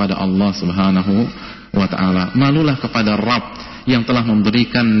malulah kepada Allah Subhanahu wa taala. Malulah kepada Rabb yang telah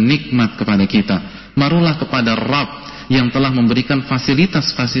memberikan nikmat kepada kita. Malulah kepada Rabb yang telah memberikan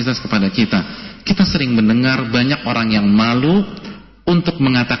fasilitas-fasilitas kepada kita. Kita sering mendengar banyak orang yang malu untuk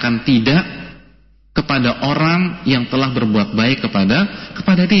mengatakan tidak kepada orang yang telah berbuat baik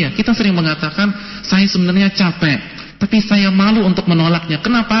kepada dia. Kita sering mengatakan, saya sebenarnya capek, tapi saya malu untuk menolaknya.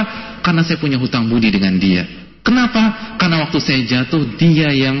 Kenapa? Karena saya punya hutang budi dengan dia. Kenapa? Karena waktu saya jatuh, dia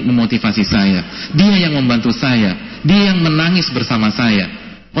yang memotivasi saya, dia yang membantu saya, dia yang menangis bersama saya.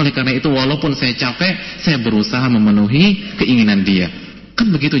 Oleh karena itu, walaupun saya capek, saya berusaha memenuhi keinginan dia.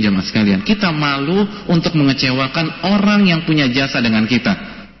 Kan begitu jamaah sekalian. Kita malu untuk mengecewakan orang yang punya jasa dengan kita.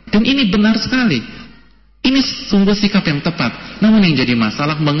 Dan ini benar sekali. Ini sungguh sikap yang tepat. Namun yang jadi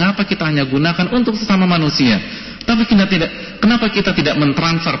masalah, mengapa kita hanya gunakan untuk sesama manusia? Tapi kenapa kita tidak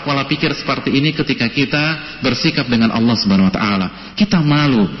mentransfer pola pikir seperti ini ketika kita bersikap dengan Allah Subhanahu wa taala? Kita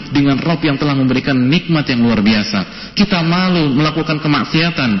malu dengan Rabb yang telah memberikan nikmat yang luar biasa. Kita malu melakukan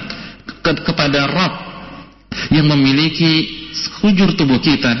kemaksiatan kepada Rabb yang memiliki sekujur tubuh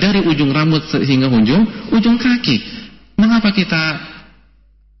kita dari ujung rambut sehingga ujung kaki. Mengapa kita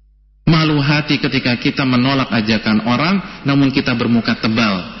malu hati ketika kita menolak ajakan orang, namun kita bermuka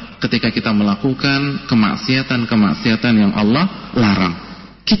tebal ketika kita melakukan kemaksiatan yang Allah larang?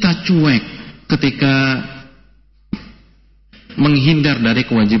 Kita cuek ketika menghindar dari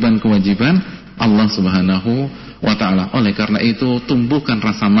kewajiban-kewajiban Allah Subhanahu wa taala. Oleh karena itu, tumbuhkan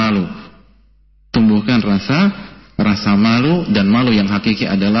rasa malu. Tumbuhkan rasa malu, dan malu yang hakiki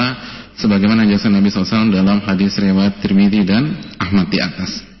adalah sebagaimana jasa Nabi SAW dalam hadis riwayat Tirmidzi dan Ahmad di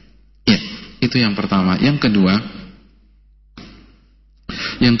atas. Ya, itu yang pertama. Yang kedua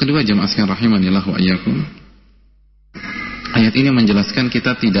jamaah sekalian rahimanillah wa iyyakum. Ayat ini menjelaskan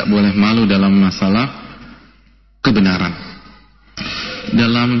kita tidak boleh malu dalam masalah kebenaran.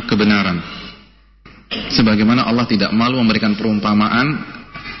 Dalam kebenaran. Sebagaimana Allah tidak malu memberikan perumpamaan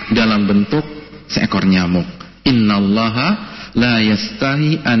dalam bentuk seekor nyamuk. Innallaha la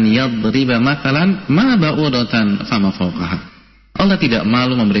yastahi an yadriba mathalan ma ba'udatan fama fawqaha. Allah tidak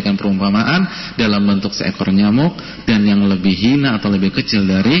malu memberikan perumpamaan dalam bentuk seekor nyamuk dan yang lebih hina atau lebih kecil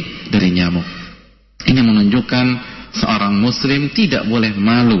dari nyamuk. Ini menunjukkan seorang muslim tidak boleh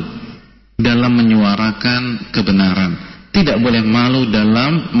malu dalam menyuarakan kebenaran, tidak boleh malu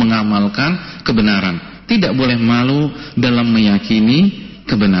dalam mengamalkan kebenaran, tidak boleh malu dalam meyakini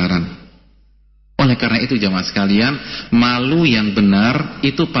kebenaran. Oleh karena itu jamaah sekalian, malu yang benar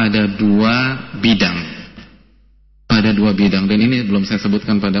itu pada dua bidang. Pada dua bidang, dan ini belum saya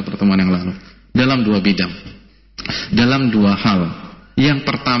sebutkan pada pertemuan yang lalu. Dalam dua bidang, dalam dua hal. Yang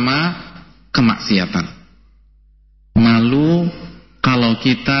pertama, kemaksiatan. Malu kalau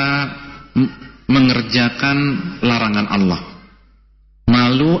kita mengerjakan larangan Allah.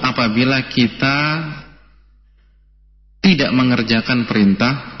 Malu apabila kita tidak mengerjakan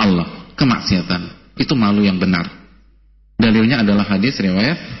perintah Allah. Kemaksiatan, itu malu yang benar. Dalilnya adalah hadis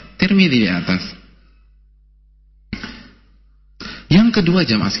riwayat Tirmidzi di atas. Yang kedua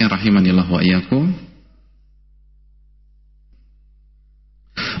jamaah sekalian rahimanillah wa iyyakum,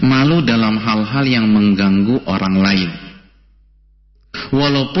 Malu dalam hal-hal yang mengganggu orang lain,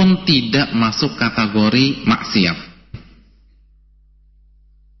 walaupun tidak masuk kategori maksiat.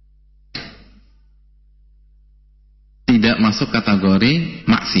 Tidak masuk kategori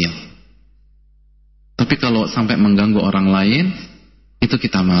maksiat. Tapi kalau sampai mengganggu orang lain, itu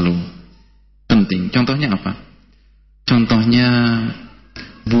kita malu. Penting. Contohnya apa? Contohnya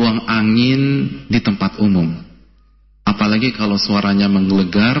buang angin di tempat umum. Apalagi kalau suaranya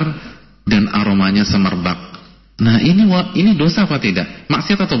menggelegar dan aromanya semerbak. Nah, ini dosa apa tidak?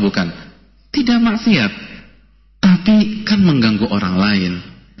 Maksiat atau bukan? Tidak maksiat. Tapi kan mengganggu orang lain.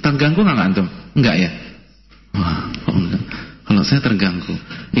 Terganggu nggak antum? Enggak ya? Wah, enggak. Kalau saya terganggu.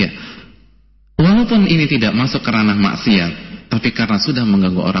 Ya. Walaupun ini tidak masuk ke ranah maksiat, tapi karena sudah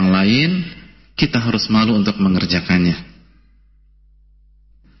mengganggu orang lain, kita harus malu untuk mengerjakannya.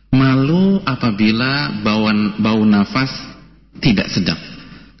 Malu apabila bau nafas tidak sedap,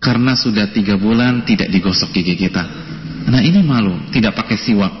 karena sudah 3 bulan tidak digosok gigi kita. Nah, ini malu. Tidak pakai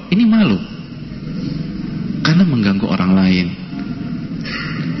siwak, ini malu, karena mengganggu orang lain.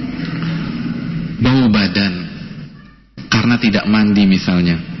 Bau badan karena tidak mandi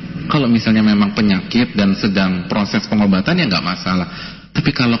misalnya. Kalau misalnya memang penyakit dan sedang proses pengobatan, ya nggak masalah.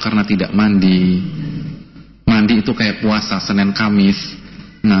 Tapi kalau karena tidak mandi itu kayak puasa Senin Kamis.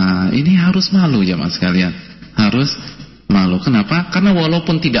 Nah, ini harus malu jemaah sekalian. Harus malu. Kenapa? Karena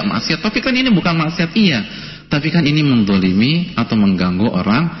walaupun tidak maksiat, tapi kan ini bukan maksiat, iya. Tapi kan ini mendolimi atau mengganggu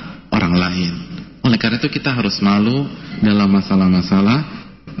orang lain. Oleh karena itu kita harus malu dalam masalah-masalah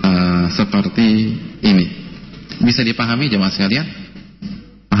seperti ini. Bisa dipahami jemaah sekalian?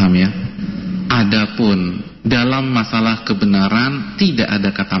 Paham ya? Adapun dalam masalah kebenaran tidak ada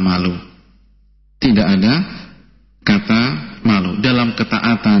kata malu. Tidak ada kata malu. Dalam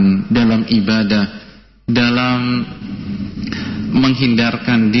ketaatan, dalam ibadah, dalam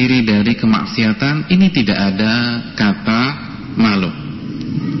menghindarkan diri dari kemaksiatan, ini tidak ada kata malu.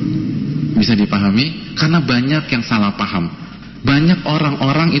 Bisa dipahami? Karena banyak yang salah paham. Banyak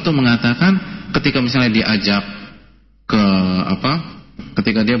orang-orang itu mengatakan ketika misalnya diajak ke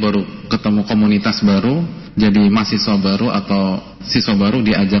ketika dia baru ketemu komunitas baru, jadi mahasiswa baru atau siswa baru,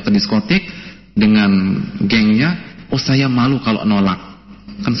 diajak ke diskotik dengan gengnya, oh saya malu kalau nolak.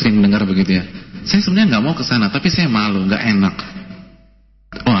 Kan sering mendengar begitu ya. Saya sebenarnya nggak mau ke sana, tapi saya malu, nggak enak.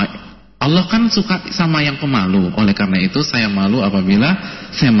 Oh, Allah kan suka sama yang pemalu. Oleh karena itu saya malu apabila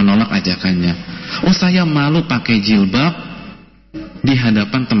saya menolak ajakannya. Oh, saya malu pakai jilbab di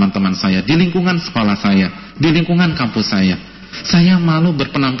hadapan teman-teman saya, di lingkungan sekolah saya, di lingkungan kampus saya. Saya malu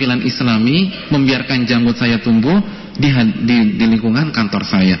berpenampilan islami, membiarkan janggut saya tumbuh di lingkungan kantor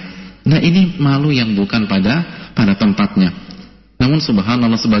saya. Nah, ini malu yang bukan pada tempatnya. Namun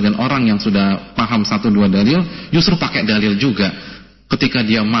subhanallah, sebagian orang yang sudah paham 1-2 dalil justru pakai dalil juga. Ketika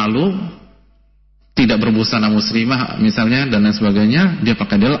dia malu tidak berbusana muslimah misalnya dan lain sebagainya, dia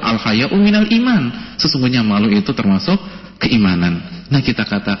pakai dalil al-haya'u minal iman. Sesungguhnya malu itu termasuk keimanan. Nah, kita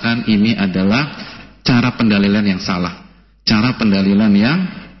katakan ini adalah cara pendalilan yang salah. Cara pendalilan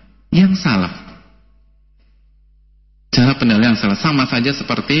yang salah. Cara pendalilan yang salah. Sama saja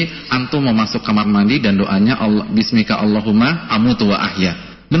seperti antum mau masuk kamar mandi dan doanya Allah, bismika Allahumma amutu wa ahya.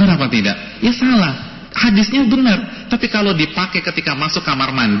 Benar apa tidak? Ya salah. Hadisnya benar. Tapi kalau dipakai ketika masuk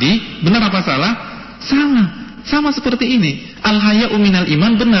kamar mandi, benar apa salah? Salah. Sama seperti ini. Al-haya'u minal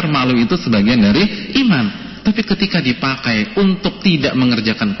iman, benar, malu itu sebagian dari iman. Tapi ketika dipakai untuk tidak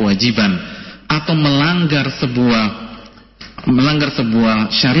mengerjakan kewajiban atau melanggar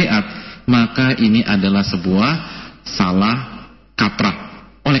sebuah syariat, maka ini adalah sebuah salah kaprah.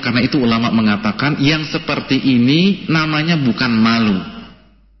 Oleh karena itu ulama mengatakan yang seperti ini namanya bukan malu.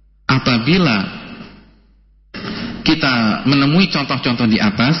 Apabila kita menemui contoh-contoh di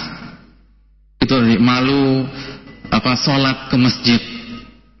atas, itu malu sholat ke masjid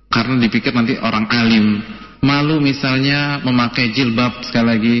karena dipikir nanti orang alim. Malu misalnya memakai jilbab sekali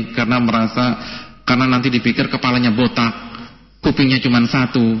lagi karena nanti dipikir kepalanya botak, kupingnya cuma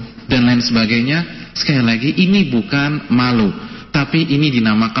 1 dan lain sebagainya. Sekali lagi ini bukan malu, tapi ini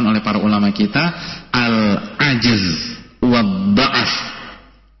dinamakan oleh para ulama kita al-ajiz wa dha'af.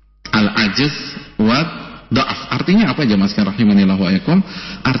 Al-ajiz wa dha'af. Artinya apa jemaah sekalian rahimanillah wa iyyakum?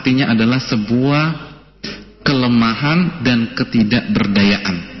 Artinya adalah sebuah kelemahan dan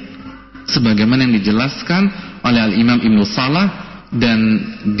ketidakberdayaan. Sebagaimana yang dijelaskan oleh Al-Imam Ibnu Salah dan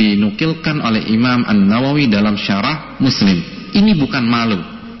dinukilkan oleh Imam An-Nawawi dalam syarah Muslim. Ini bukan malu,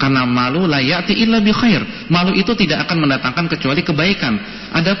 karena malu la ya'ti illa bi khair. Malu itu tidak akan mendatangkan kecuali kebaikan.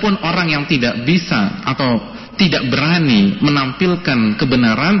 Adapun orang yang tidak bisa atau tidak berani menampilkan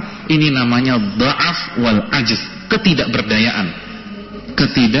kebenaran, ini namanya dha'af wal ajiz, ketidakberdayaan.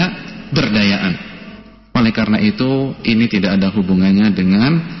 ketidakberdayaan. Oleh karena itu ini tidak ada hubungannya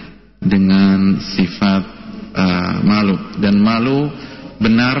dengan sifat malu, dan malu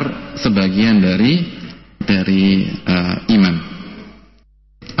benar sebagian dari iman.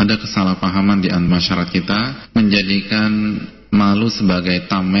 Ada kesalahpahaman di masyarakat kita menjadikan malu sebagai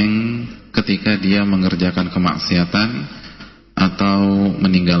tameng ketika dia mengerjakan kemaksiatan atau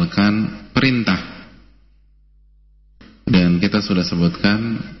meninggalkan perintah. Dan kita sudah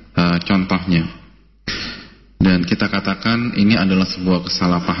sebutkan contohnya. Dan kita katakan ini adalah sebuah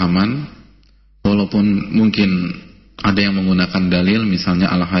kesalahpahaman, walaupun mungkin ada yang menggunakan dalil misalnya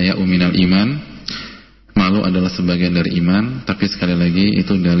al-haya'u minal iman, malu adalah sebagian dari iman, tapi sekali lagi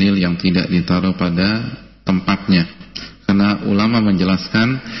itu dalil yang tidak ditaruh pada tempatnya. Karena ulama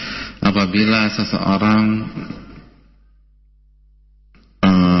menjelaskan apabila seseorang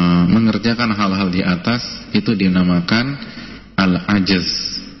mengerjakan hal-hal di atas, itu dinamakan al-ajaz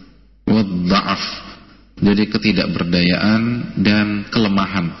wad-dha'af. Jadi ketidakberdayaan dan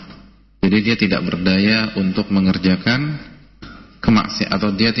kelemahan. Jadi dia tidak berdaya untuk mengerjakan kemaksiatan, atau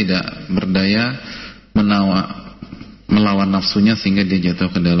dia tidak berdaya melawan nafsunya sehingga dia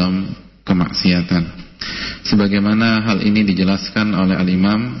jatuh ke dalam kemaksiatan. Sebagaimana hal ini dijelaskan oleh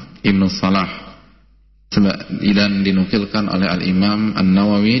Al-Imam Ibnu Salah dan dinukilkan oleh Al-Imam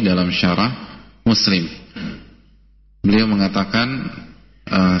An-Nawawi dalam Syarah Muslim. Beliau mengatakan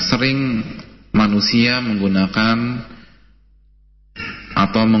sering manusia menggunakan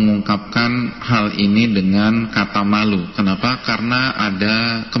atau mengungkapkan hal ini dengan kata malu. Kenapa? Karena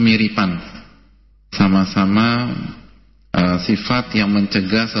ada kemiripan, sama-sama sifat yang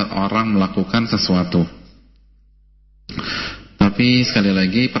mencegah seorang melakukan sesuatu. Tapi sekali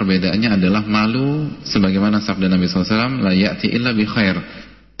lagi perbedaannya adalah malu sebagaimana sabda Nabi SAW, la ya'ti illa bi khair,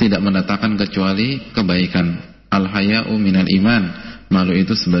 tidak mendatangkan kecuali kebaikan. Al-haya'u minal iman, malu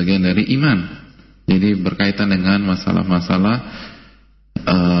itu sebagian dari iman. Jadi berkaitan dengan masalah-masalah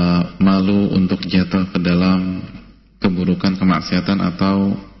malu untuk jatuh ke dalam keburukan, kemaksiatan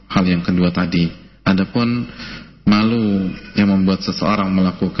atau hal yang kedua tadi. Adapun malu yang membuat seseorang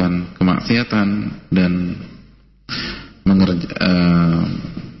melakukan kemaksiatan dan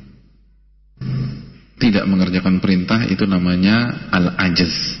tidak mengerjakan perintah, itu namanya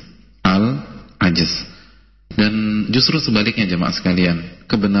al-ajaz. Al-ajaz. Dan justru sebaliknya jemaah sekalian,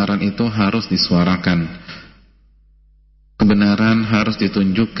 kebenaran itu harus disuarakan, kebenaran harus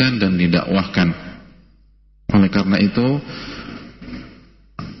ditunjukkan dan didakwahkan. Oleh karena itu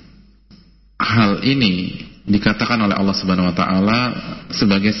hal ini dikatakan oleh Allah Subhanahu wa taala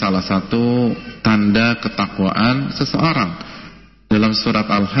sebagai salah satu tanda ketakwaan seseorang. Dalam surat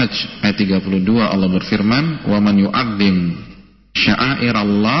Al-Hajj ayat 32 Allah berfirman, "Wa man yu'azzim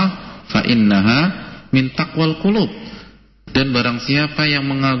sya'airallah fa innaha min taqwal qulub." Dan barang siapa yang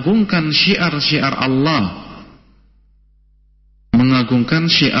mengagungkan syiar-syiar Allah,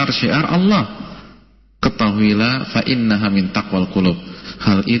 mengagungkan syiar-syiar Allah, ketahuilah fa innaha min taqwal qulub.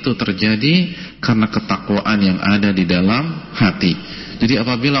 Hal itu terjadi karena ketakwaan yang ada di dalam hati. Jadi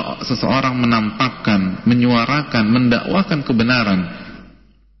apabila seseorang menampakkan, menyuarakan, mendakwakan kebenaran,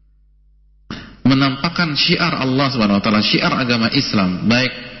 menampakkan syiar Allah Subhanahu wa taala, syiar agama Islam,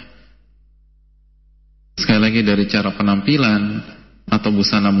 baik sekali lagi dari cara penampilan atau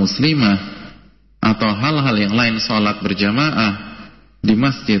busana muslimah atau hal-hal yang lain, salat berjamaah di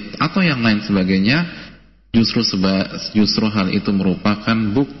masjid atau yang lain sebagainya, justru hal itu merupakan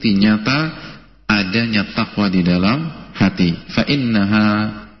bukti nyata adanya takwa di dalam hati. Fa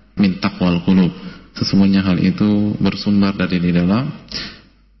innaha min taqwal qulub. Sesungguhnya hal itu bersumber dari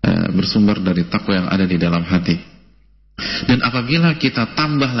takwa yang ada di dalam hati. Dan apabila kita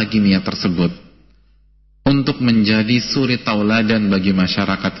tambah lagi niat tersebut untuk menjadi suri tauladan bagi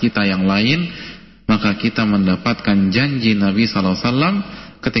masyarakat kita yang lain, maka kita mendapatkan janji Nabi sallallahu alaihi wasallam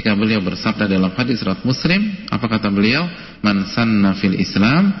ketika beliau bersabda dalam hadis riwayat Muslim. Apa kata beliau? Man sanna fil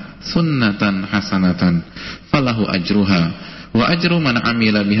Islam sunnatan hasanatan falahu ajruha wa ajru man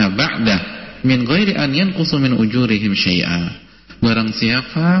amila biha ba'dah min ghairi an yanqusu min ujurihim syai'a. Barang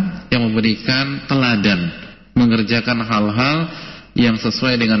siapa yang memberikan teladan, mengerjakan hal-hal yang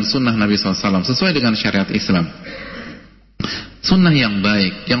sesuai dengan sunnah Nabi SAW, sesuai dengan syariat Islam, sunnah yang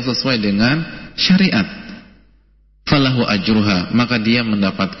baik, yang sesuai dengan syariat, falahu ajruha, maka dia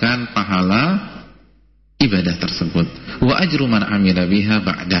mendapatkan pahala ibadah tersebut. Wa ajru man amila biha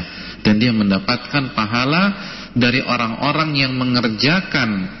ba'dah, dan dia mendapatkan pahala dari orang-orang yang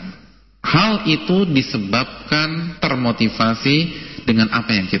mengerjakan hal itu disebabkan termotivasi dengan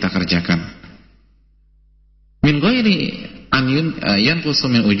apa yang kita kerjakan. Min ghairi an yanqusu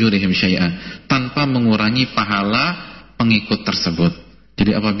min ujurihim syai'a, tanpa mengurangi pahala pengikut tersebut.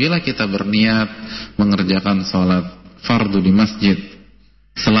 Jadi apabila kita berniat mengerjakan sholat fardu di masjid,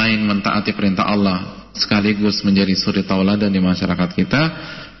 selain mentaati perintah Allah, sekaligus menjadi suri tauladan di masyarakat kita,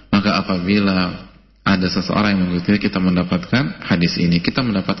 maka apabila ada seseorang yang mengikuti, kita mendapatkan hadis ini, kita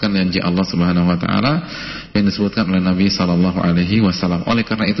mendapatkan janji Allah Subhanahu wa taala yang disebutkan oleh Nabi sallallahu alaihi wasallam. Oleh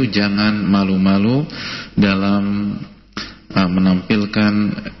karena itu jangan malu-malu dalam menampilkan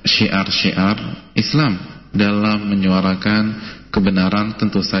syiar-syiar Islam, dalam menyuarakan kebenaran,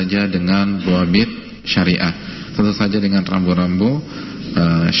 tentu saja dengan dhawabit syariat, tentu saja dengan rambu-rambu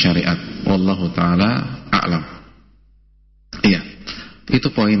syariat. Wallahu taala a'lam. Iya. Itu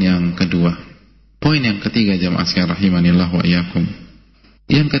poin yang kedua. Poin yang ketiga, jamaah sekalian rahimanillah wa iyyakum.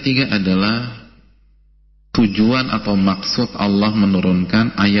 Yang ketiga adalah tujuan atau maksud Allah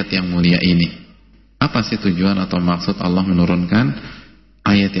menurunkan ayat yang mulia ini. Apa sih tujuan atau maksud Allah menurunkan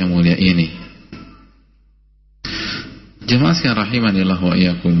ayat yang mulia ini? Jamaah sekalian rahimanillah wa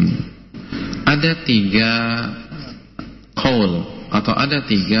iyyakum. Ada 3 qaul atau ada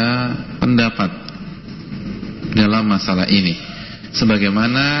 3 pendapat dalam masalah ini,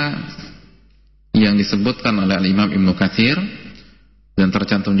 sebagaimana yang disebutkan oleh Al-Imam Ibnu Katsir dan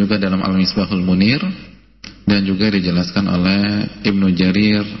tercantum juga dalam Al-Mishbahul Muniir, dan juga dijelaskan oleh Ibnu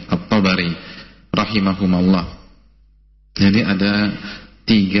Jarir At-Tabari rahimahumallah. Jadi ada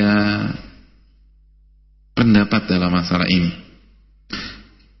 3 pendapat dalam masalah ini.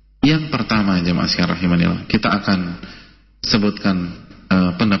 Yang pertama, jemaah sekalian rahimanillah, kita akan sebutkan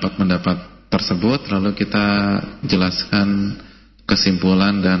pendapat-pendapat tersebut, lalu kita jelaskan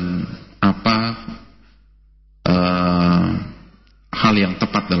kesimpulan dan apa hal yang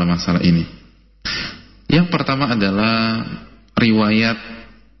tepat dalam masalah ini. Yang pertama adalah riwayat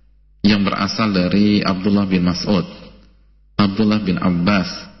yang berasal dari Abdullah bin Mas'ud, Abdullah bin Abbas,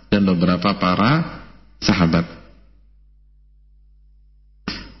 dan beberapa para sahabat.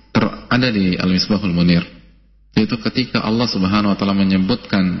 Ada di Al-Mishbahul Muniir, yaitu ketika Allah Subhanahu wa taala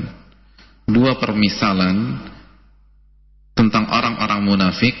menyebutkan 2 permisalan tentang orang-orang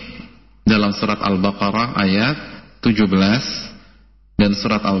munafik dalam surat Al-Baqarah ayat 17 dan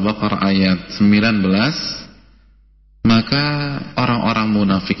surat Al-Baqarah ayat 19, maka orang-orang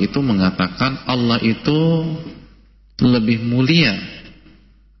munafik itu mengatakan Allah itu lebih mulia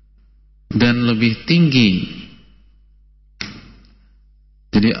dan lebih tinggi.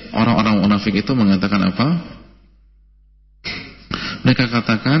 Jadi orang-orang munafik itu mengatakan apa? Mereka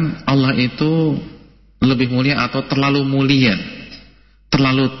katakan Allah itu lebih mulia atau terlalu mulia,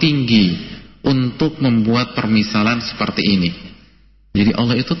 terlalu tinggi untuk membuat permisalan seperti ini. Jadi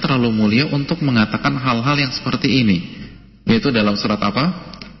Allah itu terlalu mulia untuk mengatakan hal-hal yang seperti ini. Yaitu dalam surat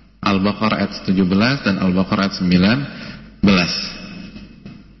apa? Al-Baqarah ayat 17 dan Al-Baqarah ayat 19.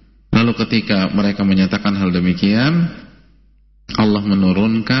 Lalu ketika mereka menyatakan hal demikian, Allah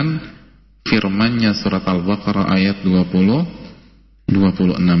menurunkan firman-Nya surat Al-Baqarah ayat 26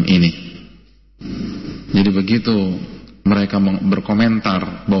 ini. Jadi begitu mereka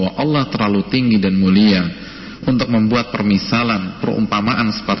berkomentar bahwa Allah terlalu tinggi dan mulia untuk membuat permisalan,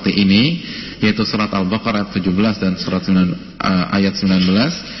 perumpamaan seperti ini, yaitu surat Al-Baqarah ayat 17 dan surat ayat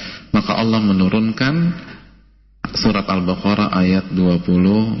 19, maka Allah menurunkan surat Al-Baqarah ayat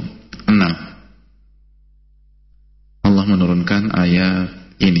 26. Allah menurunkan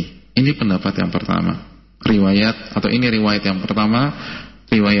ayat ini. Ini pendapat yang pertama. Riwayat yang pertama,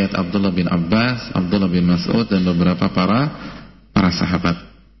 riwayat Abdullah bin Abbas, Abdullah bin Mas'ud, dan beberapa para sahabat.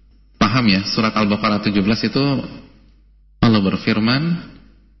 Paham ya? Surat Al-Baqarah 17 itu Allah berfirman,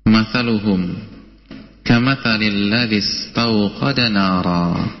 "Mathaluhum kamathalil ladzi istawqada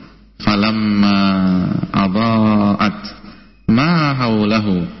nara falamma adaa'at ma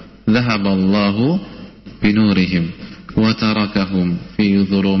hawlahu dhahaballahu binurihim wa tarakahum fi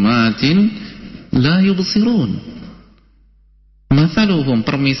dhulumatin la yubsirun." Mathaluhum,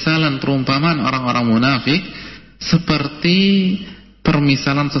 permisalan, perumpamaan orang-orang munafik seperti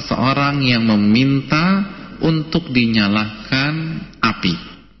permisalan seseorang yang meminta untuk dinyalakan api.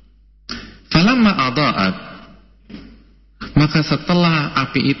 Falamma adaa'at, maka setelah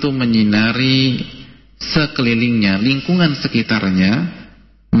api itu menyinari sekelilingnya, lingkungan sekitarnya,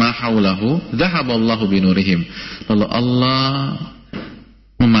 ma haulahu dhahaballahu binurihim, lalu Allah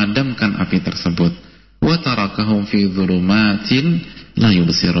memadamkan api tersebut. Wa tarakahum fi dhulumatin la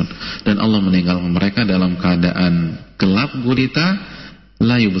yubsirun, dan Allah meninggalkan mereka dalam keadaan gelap gulita,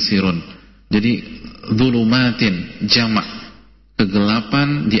 la yubsirun. Jadi dhulumatin jamak,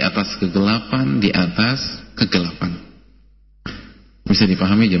 kegelapan di atas kegelapan di atas kegelapan. Bisa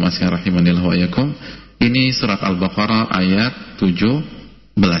dipahami jemaah sekalian rahimanillah wa iyyakum. Ini surat Al-Baqarah ayat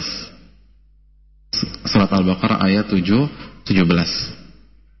 17. Surat Al-Baqarah ayat 17.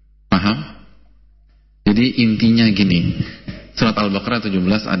 Paham? Jadi intinya gini, surat Al-Baqarah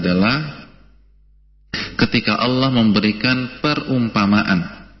 17 adalah ketika Allah memberikan perumpamaan,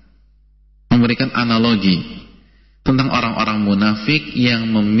 memberikan analogi tentang orang-orang munafik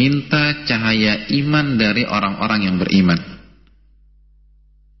yang meminta cahaya iman dari orang-orang yang beriman.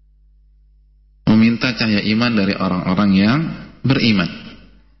 Meminta cahaya iman dari orang-orang yang beriman.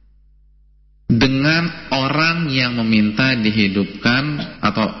 Dengan orang yang meminta dihidupkan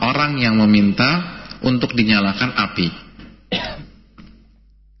atau orang yang meminta untuk dinyalakan api.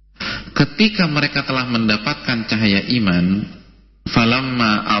 Ketika mereka telah mendapatkan cahaya iman,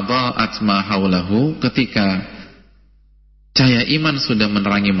 falamma adha'at ma haulahu, ketika cahaya iman sudah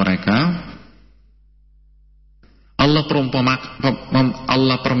menerangi mereka,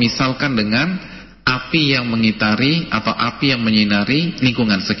 Allah permisalkan dengan api yang mengitari atau api yang menyinari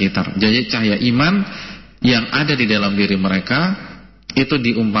lingkungan sekitar. Jadi cahaya iman yang ada di dalam diri mereka itu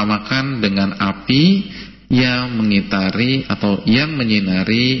diumpamakan dengan api yang mengitari atau yang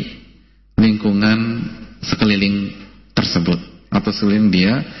menyinari lingkungan sekeliling tersebut atau sekeliling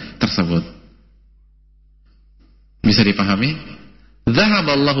dia tersebut. Bisa dipahami?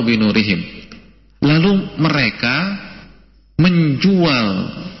 Dzahaballahu binurihim. Lalu mereka menjual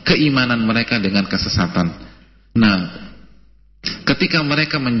keimanan mereka dengan kesesatan. Nah, ketika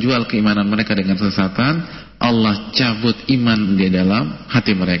mereka menjual keimanan mereka dengan kesesatan, Allah cabut iman di dalam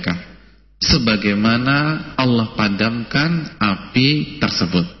hati mereka, sebagaimana Allah padamkan api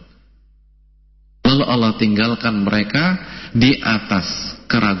tersebut. Lalu Allah tinggalkan mereka di atas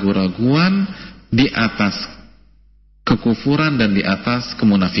keraguan-raguan, di atas kekufuran, dan di atas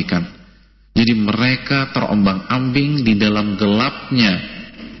kemunafikan. Jadi mereka terombang-ambing di dalam gelapnya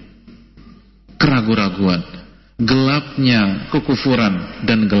keraguan-raguan, gelapnya kekufuran,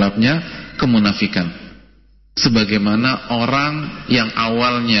 dan gelapnya kemunafikan. Sebagaimana orang yang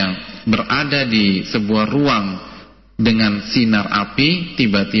awalnya berada di sebuah ruang dengan sinar api,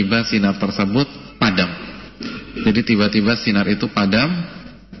 tiba-tiba sinar tersebut padam. Jadi tiba-tiba sinar itu padam,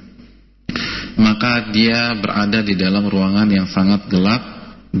 maka dia berada di dalam ruangan yang sangat gelap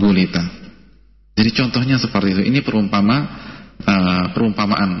gulita. Jadi contohnya seperti itu. Ini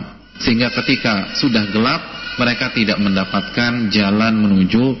perumpamaan. Sehingga ketika sudah gelap, mereka tidak mendapatkan jalan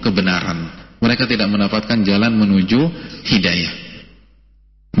menuju kebenaran. Mereka tidak mendapatkan jalan menuju hidayah.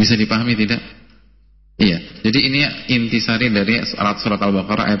 Bisa dipahami tidak? Iya. Jadi ini intisari dari surat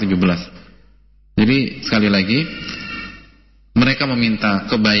Al-Baqarah ayat 17. Jadi sekali lagi, mereka meminta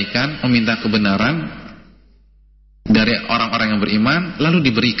kebaikan, meminta kebenaran dari orang-orang yang beriman,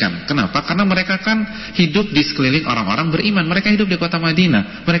 lalu diberikan. Kenapa? Karena mereka kan hidup di sekeliling orang-orang beriman. Mereka hidup di kota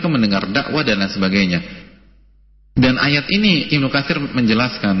Madinah, mereka mendengar dakwah dan lain sebagainya. Dan ayat ini Ibnu Katsir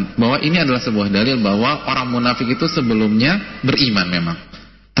menjelaskan bahwa ini adalah sebuah dalil bahwa orang munafik itu sebelumnya beriman memang,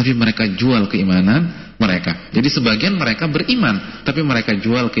 tapi mereka jual keimanan mereka. Jadi sebagian mereka beriman, tapi mereka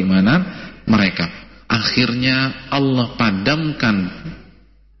jual keimanan mereka. Akhirnya Allah padamkan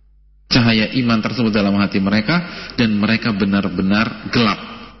cahaya iman tersebut dalam hati mereka, dan mereka benar-benar gelap,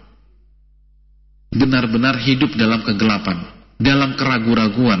 benar-benar hidup dalam kegelapan, dalam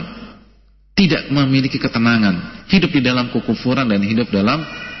keraguan-raguan, tidak memiliki ketenangan, hidup di dalam kekufuran dan hidup dalam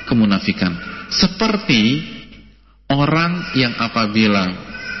kemunafikan. Seperti orang yang apabila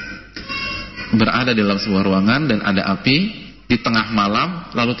berada dalam sebuah ruangan dan ada api di tengah malam,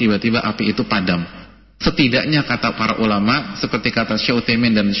 lalu tiba-tiba api itu padam. Setidaknya kata para ulama, seperti kata Syekh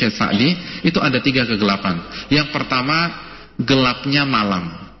Utsaimin dan Syekh Sa'di, itu ada 3 kegelapan. Yang pertama, gelapnya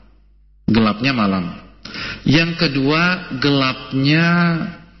malam. Gelapnya malam. Yang kedua, gelapnya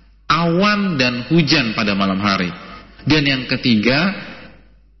awan dan hujan pada malam hari. Dan yang ketiga,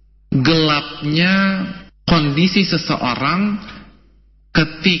 gelapnya kondisi seseorang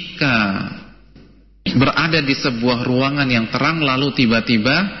ketika berada di sebuah ruangan yang terang lalu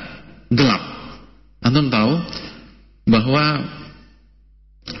tiba-tiba gelap. Antum tahu bahwa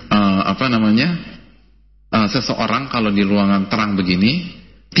seseorang kalau di ruangan terang begini,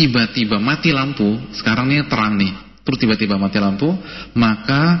 tiba-tiba mati lampu, sekarang ini terang nih, terus tiba-tiba mati lampu,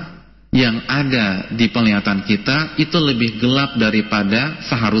 maka yang ada di penglihatan kita itu lebih gelap daripada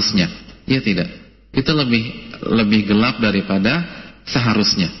seharusnya. Iya tidak? Itu lebih gelap daripada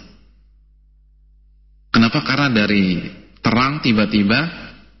seharusnya. Kenapa? Karena dari terang tiba-tiba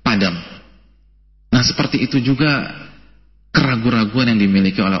padam. Nah, seperti itu juga keraguan-raguan yang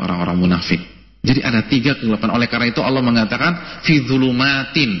dimiliki oleh orang-orang munafik. Jadi ada 3 kegelapan. Oleh karena itu Allah mengatakan fi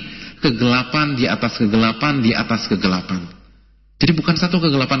dzulumatin, kegelapan di atas kegelapan di atas kegelapan. Jadi bukan satu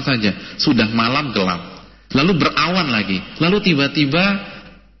kegelapan saja, sudah malam gelap, lalu berawan lagi, lalu tiba-tiba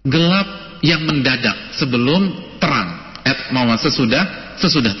gelap yang mendadak sebelum terang.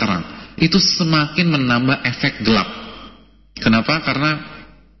 sesudah terang. Itu semakin menambah efek gelap. Kenapa? Karena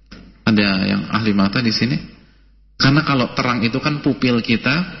ada yang ahli mata di sini. Karena kalau terang itu kan pupil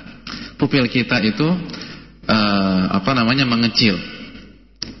kita itu mengecil.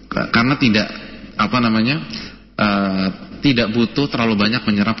 Karena tidak butuh terlalu banyak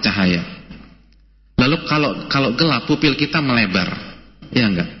menyerap cahaya. Lalu kalau gelap, pupil kita melebar. Ya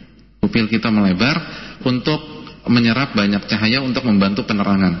enggak? Pupil kita melebar untuk menyerap banyak cahaya untuk membantu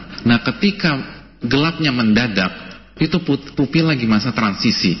penerangan. Nah, ketika gelapnya mendadak, itu pupil lagi masa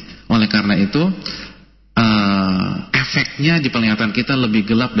transisi. Oleh karena itu, efeknya di penglihatan kita lebih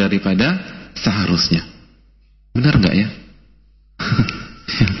gelap daripada seharusnya. Benar enggak ya?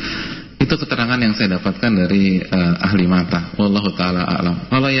 Itu keterangan yang saya dapatkan dari ahli mata. Wallahu taala a'lam.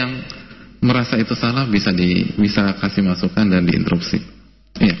 Kalau yang merasa itu salah bisa kasih masukan dan diinterupsi.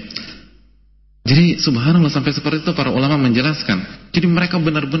 Iya. Jadi subhanallah, sampai seperti itu para ulama menjelaskan. Jadi mereka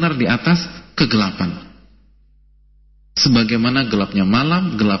benar-benar di atas kegelapan. Sebagaimana gelapnya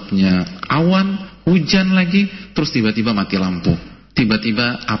malam, gelapnya awan, hujan lagi, terus tiba-tiba mati lampu.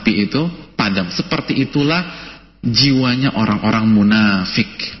 Tiba-tiba api itu padam. Seperti itulah jiwanya orang-orang munafik.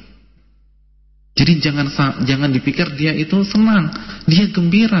 Jadi jangan dipikir dia itu senang, dia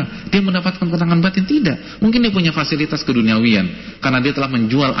gembira, dia mendapatkan ketenangan batin. Tidak. Mungkin dia punya fasilitas keduniawian karena dia telah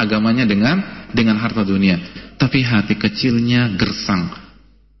menjual agamanya dengan harta dunia. Tapi hati kecilnya gersang,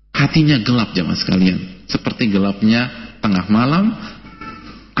 hatinya gelap jemaah sekalian. Seperti gelapnya tengah malam,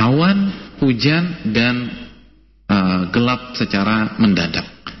 awan, hujan, dan gelap secara mendadak.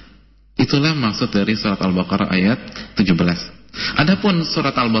 Itulah maksud dari surat Al-Baqarah ayat 17. Adapun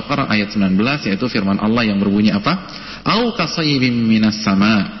surat Al-Baqarah ayat 19, yaitu firman Allah yang berbunyi apa? Au kasayyibin minas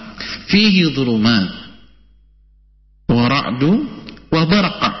sama fihi dhulumat wa ra'du wa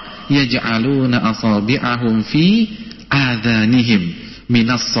barqa yaj'aluna asabi'ahum fi adhanihim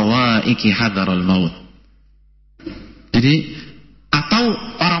minas sawa'iqi hadaral maut. Jadi, atau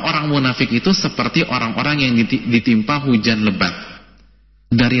orang-orang munafik itu seperti orang-orang yang ditimpa hujan lebat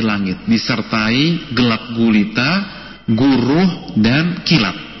dari langit, disertai gelap gulita, guruh dan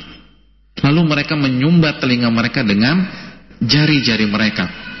kilat. Lalu mereka menyumbat telinga mereka dengan jari-jari mereka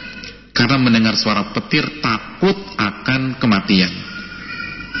karena mendengar suara petir, takut akan kematian.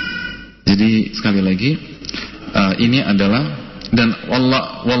 Jadi sekali lagi, ini adalah, dan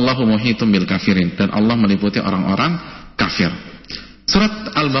wallahu muhitum bil kafirin, dan Allah meliputi orang-orang kafir.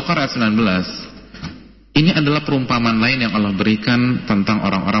 Surat Al-Baqarah 19 ini adalah perumpamaan lain yang Allah berikan tentang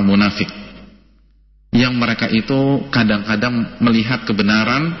orang-orang munafik, yang mereka itu kadang-kadang melihat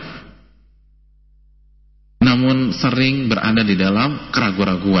kebenaran namun sering berada di dalam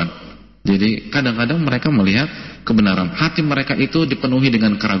keraguan-raguan. Jadi kadang-kadang mereka melihat kebenaran, hati mereka itu dipenuhi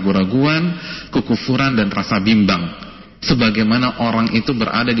dengan keraguan-raguan, kekufuran dan rasa bimbang. Sebagaimana orang itu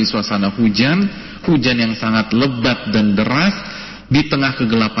berada di suasana hujan yang sangat lebat dan deras di tengah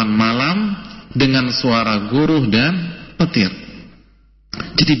kegelapan malam dengan suara guruh dan petir.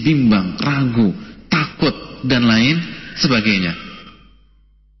 Jadi bimbang, ragu, takut dan lain sebagainya.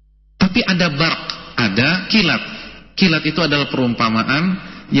 Tapi ada barq, ada kilat. Kilat itu adalah perumpamaan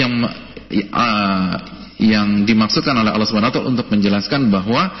yang dimaksudkan oleh Allah Subhanahu wa taala untuk menjelaskan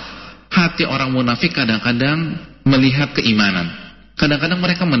bahwa hati orang munafik kadang-kadang melihat keimanan. Kadang-kadang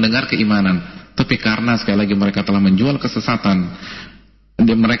mereka mendengar keimanan, tapi karena sekali lagi mereka telah menjual kesesatan,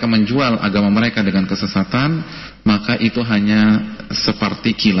 mereka menjual agama mereka dengan kesesatan, maka itu hanya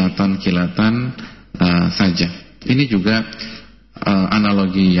seperti kilatan-kilatan saja. Ini juga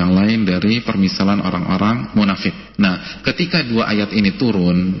analogi yang lain dari permisalan orang-orang munafik. Nah, ketika dua ayat ini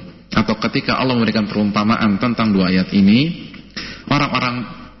turun, atau ketika Allah memberikan perumpamaan tentang dua ayat ini, orang-orang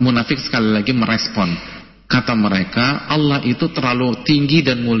munafik sekali lagi merespon. Kata mereka, Allah itu terlalu tinggi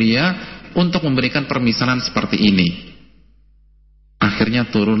dan mulia untuk memberikan permisalan seperti ini.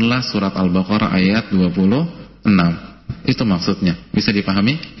 Akhirnya turunlah surat Al-Baqarah ayat 26. Itu maksudnya. Bisa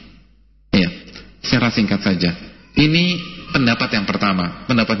dipahami? Iya. Secara singkat saja. Ini pendapat yang pertama,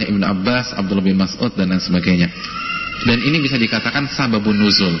 pendapatnya Ibnu Abbas, Abdullah bin Mas'ud dan lain sebagainya. Dan ini bisa dikatakan sababun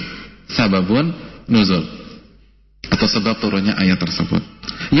nuzul. Sababun nuzul, atau sebab turunnya ayat tersebut.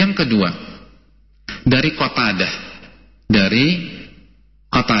 Yang kedua, dari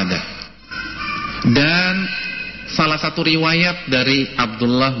Qatadah. Dan salah satu riwayat dari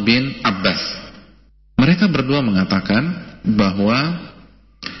Abdullah bin Abbas. Mereka berdua mengatakan bahwa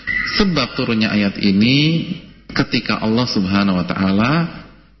sebab turunnya ayat ini ketika Allah Subhanahu wa taala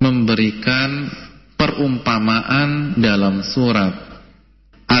memberikan perumpamaan dalam surat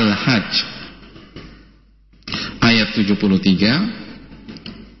Al-Hajj ayat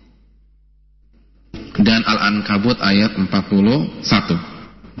 73 dan Al-Ankabut ayat 41.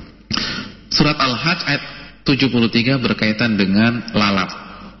 Surat Al-Hajj ayat 73 berkaitan dengan lalat.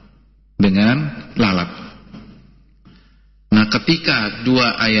 Nah, ketika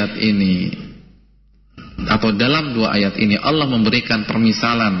dua ayat ini atau dalam dua ayat ini Allah memberikan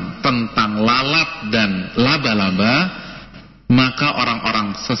permisalan tentang lalat dan laba-laba, maka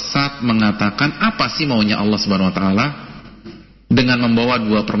orang-orang sesat mengatakan, apa sih maunya Allah Subhanahu wa taala dengan membawa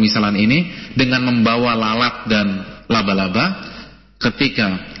dua permisalan ini, dengan membawa lalat dan laba-laba?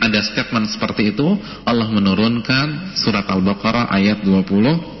 Ketika ada statement seperti itu, Allah menurunkan surat Al-Baqarah ayat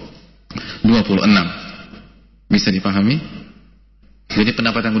 26. Bisa dipahami? Jadi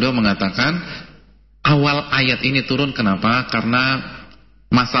pendapat yang kedua mengatakan awal ayat ini turun kenapa? Karena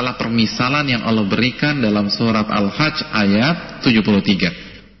masalah permisalan yang Allah berikan dalam surat Al-Hajj ayat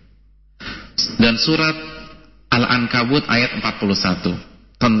 73 dan surat Al-Ankabut ayat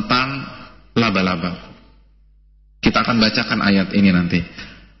 41 tentang laba-laba. Kita akan bacakan ayat ini nanti.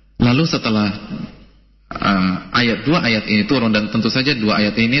 Lalu setelah dua ayat ini turun, dan tentu saja dua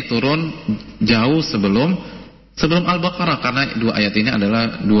ayat ini turun jauh sebelum Al-Baqarah, karena dua ayat ini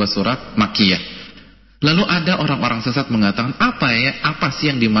adalah dua surat Makkiyah. Lalu ada orang-orang sesat mengatakan, apa sih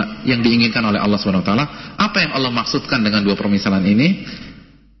yang diinginkan oleh Allah Subhanahu wa taala? Apa yang Allah maksudkan dengan dua permisalan ini?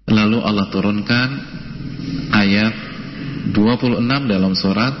 Lalu Allah turunkan ayat 26 dalam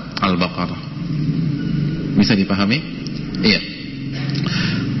surat Al-Baqarah. Bisa dipahami? Iya.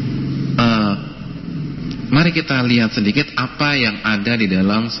 Mari kita lihat sedikit apa yang ada di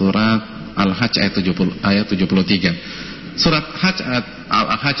dalam surat Al-Hajj ayat 73. Surat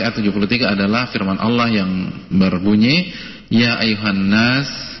Al-Hajj ayat 73 adalah firman Allah yang berbunyi, Ya ayuhan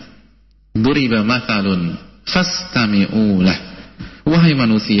nas duriba mathalun fastami'u lah. Wahai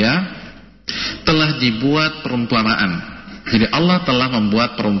manusia, telah dibuat perumpamaan. Jadi Allah telah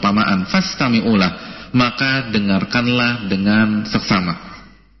membuat perumpamaan, fastami'u lah, maka dengarkanlah dengan seksama.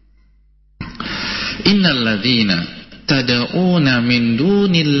 Innal ladzina tad'una min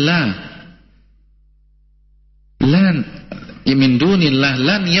dunillah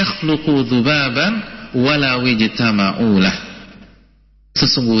lan yakhluqu dzubaban wala wijtama'u lah.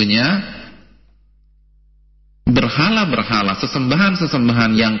 Sesungguhnya berhala-berhala,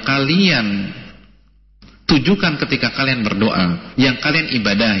 sesembahan-sesembahan yang kalian tujukan ketika kalian berdoa, yang kalian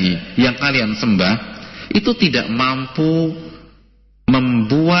ibadahi, yang kalian sembah, itu tidak mampu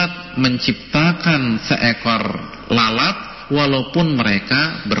menciptakan seekor lalat walaupun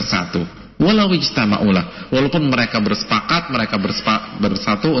mereka bersatu. Walau ijtama'ulah, walaupun mereka bersepakat, mereka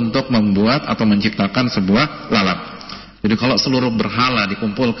bersatu untuk membuat atau menciptakan sebuah lalat. Jadi kalau seluruh berhala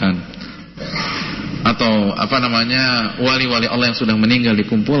dikumpulkan, atau wali-wali Allah yang sudah meninggal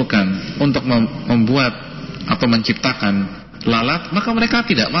dikumpulkan untuk membuat atau menciptakan lalat, maka mereka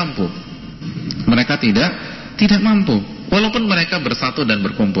tidak mampu. Mereka tidak mampu walaupun mereka bersatu dan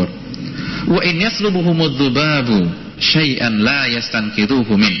berkumpul. Wa in yaslubuhumudz dzubabu syai'an la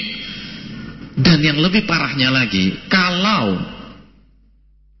yastanqidhuhu min. Dan yang lebih parahnya lagi, kalau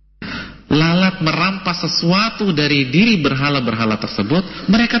lalat merampas sesuatu dari diri berhala-berhala tersebut,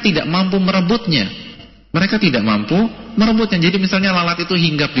 mereka tidak mampu merebutnya. Jadi misalnya lalat itu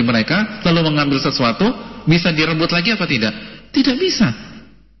hinggap di mereka lalu mengambil sesuatu, bisa direbut lagi apa tidak? Tidak bisa.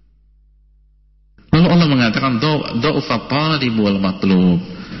 Lalu Allah mengatakan dha'ufa talib wal matlub.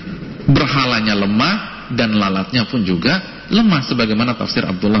 Berhalanya lemah dan lalatnya pun juga lemah, sebagaimana tafsir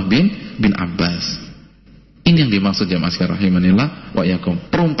Abdullah bin Abbas. Ini yang dimaksud jamaah sekalian rahimanillah wa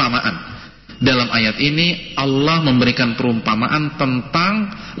iyyakum. Perumpamaan. Dalam ayat ini Allah memberikan perumpamaan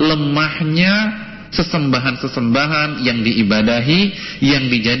tentang lemahnya sesembahan-sesembahan yang diibadahi,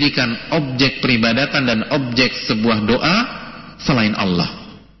 yang dijadikan objek peribadatan dan objek sebuah doa selain Allah.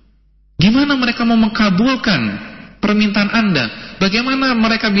 Gimana mereka mau mengabulkan permintaan Anda? Bagaimana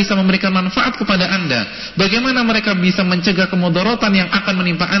mereka bisa memberikan manfaat kepada Anda? Bagaimana mereka bisa mencegah kemudaratan yang akan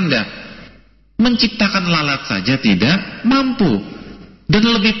menimpa Anda? Menciptakan lalat saja tidak mampu. Dan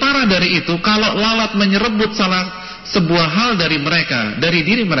lebih parah dari itu, kalau lalat menyerebut sebuah hal dari mereka, dari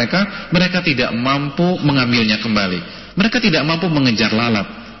diri mereka, mereka tidak mampu mengambilnya kembali. Mereka tidak mampu mengejar lalat.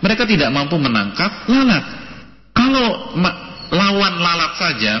 Mereka tidak mampu menangkap lalat. Kalau lawan lalat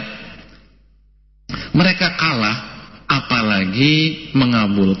saja mereka kalah, apalagi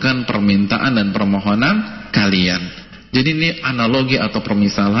mengabulkan permintaan dan permohonan kalian. Jadi ini analogi atau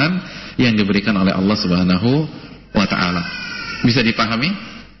permisalan yang diberikan oleh Allah Subhanahu wa taala. Bisa dipahami?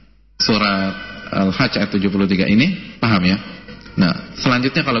 Surat Al-Hajj ayat 73 ini, paham ya? Nah,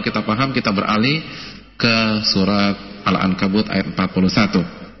 selanjutnya kalau kita paham, kita beralih ke surat Al-Ankabut ayat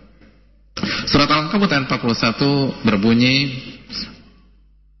 41. Surat Al-Ankabut ayat 41 berbunyi,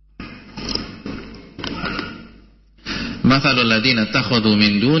 Mathalul ladzina takhadhu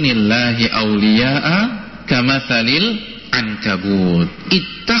min dunillahi awliya'a kamathalil ankabut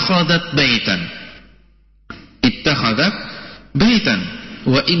ittakhadhat baitan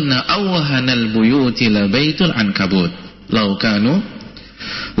wa inna awhanal buyuti la baitul ankabut law kanu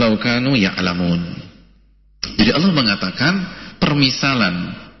ya'lamun. Jadi Allah mengatakan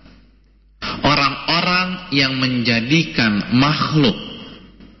permisalan orang-orang yang menjadikan makhluk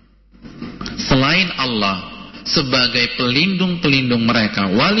selain Allah sebagai pelindung-pelindung mereka,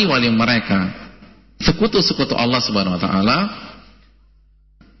 wali-wali mereka, sekutu-sekutu Allah Subhanahu wa taala,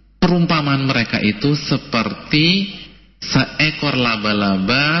 perumpamaan mereka itu seperti seekor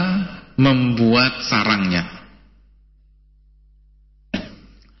laba-laba membuat sarangnya.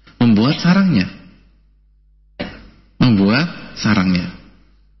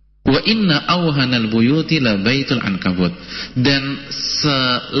 Wa inna awhanal buyuti la baitul ankabut. Dan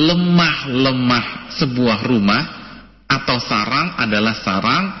selemah-lemah sebuah rumah atau sarang adalah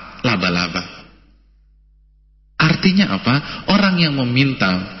sarang laba-laba. Artinya apa? Orang yang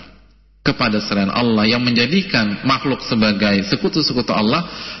meminta kepada selain Allah, yang menjadikan makhluk sebagai sekutu-sekutu Allah,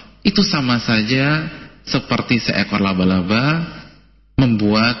 itu sama saja seperti seekor laba-laba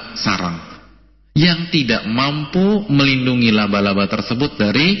membuat sarang yang tidak mampu melindungi laba-laba tersebut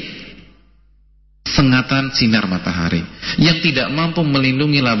dari sengatan sinar matahari, yang tidak mampu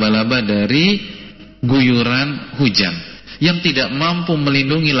melindungi laba-laba dari guyuran hujan, yang tidak mampu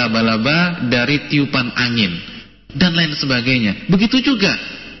melindungi laba-laba dari tiupan angin, dan lain sebagainya. Begitu juga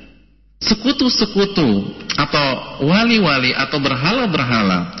sekutu-sekutu atau wali-wali atau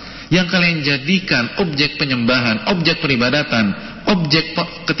berhala-berhala yang kalian jadikan objek penyembahan, objek peribadatan, objek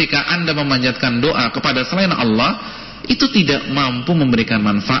ketika Anda memanjatkan doa kepada selain Allah, itu tidak mampu memberikan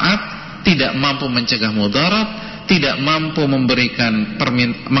manfaat, tidak mampu mencegah mudarat, tidak mampu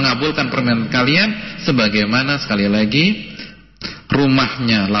mengabulkan permintaan kalian, sebagaimana sekali lagi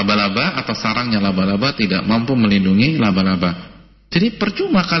rumahnya laba-laba atau sarangnya laba-laba tidak mampu melindungi laba-laba. Jadi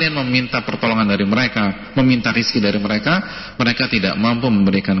percuma kalian meminta pertolongan dari mereka, meminta rizki dari mereka, mereka tidak mampu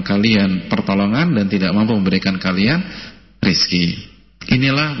memberikan kalian pertolongan dan tidak mampu memberikan kalian rizki.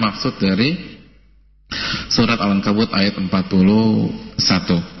 Inilah maksud dari surat Al-Ankabut ayat 41.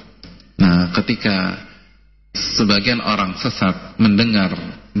 Nah, ketika sebagian orang sesat mendengar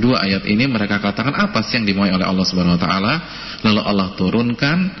dua ayat ini, mereka katakan, apa sih yang dimauai oleh Allah Subhanahu wa taala? Lalu Allah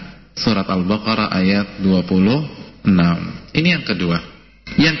turunkan surat Al-Baqarah ayat 26. Ini yang kedua.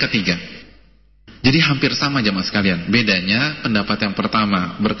 Yang ketiga, jadi hampir sama jamaah sekalian. Bedanya pendapat yang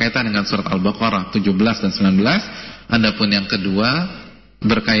pertama berkaitan dengan surat Al-Baqarah 17 dan 19. Adapun yang kedua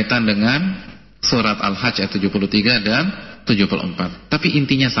berkaitan dengan surat Al-Hajj ayat 73 dan 74. Tapi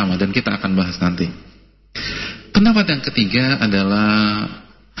intinya sama dan kita akan bahas nanti. Pendapat yang ketiga adalah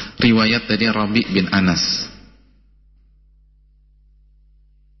riwayat dari Rabi bin Anas.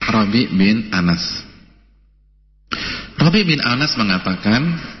 Rabi bin Anas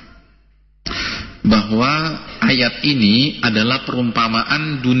mengatakan bahwa ayat ini adalah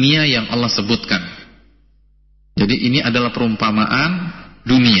perumpamaan dunia yang Allah sebutkan. Jadi ini adalah perumpamaan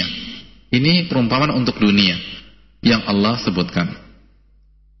dunia. Ini perumpamaan untuk dunia yang Allah sebutkan.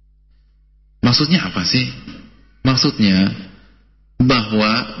 Maksudnya apa sih? Maksudnya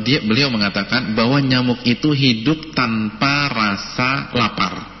bahwa beliau mengatakan bahwa nyamuk itu hidup tanpa rasa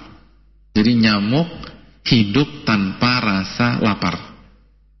lapar. Jadi nyamuk hidup tanpa rasa lapar.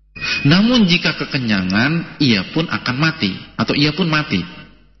 Namun jika kekenyangan, ia pun akan mati, atau ia pun mati.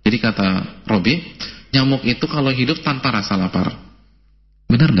 Jadi kata Robi, nyamuk itu kalau hidup tanpa rasa lapar.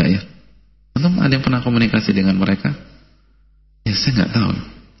 Benar nggak ya? Atau ada yang pernah komunikasi dengan mereka? Ya saya nggak tahu.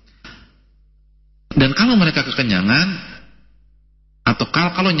 Dan kalau mereka kekenyangan, atau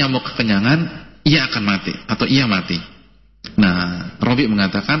kalau nyamuk kekenyangan, ia akan mati, atau ia mati. Nah, Robi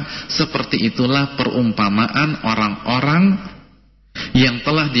mengatakan seperti itulah perumpamaan orang-orang yang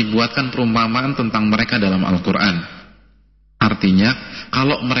telah dibuatkan perumpamaan tentang mereka dalam Al-Quran. Artinya,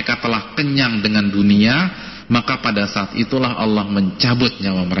 kalau mereka telah kenyang dengan dunia, maka pada saat itulah Allah mencabut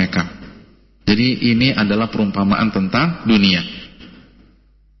nyawa mereka. Jadi ini adalah perumpamaan tentang dunia.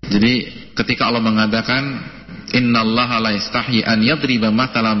 Jadi ketika Allah mengatakan innallaha la yastahyi an yadriba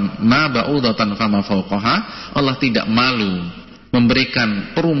mathalan ma ba'udatan fama fawqaha, Allah tidak malu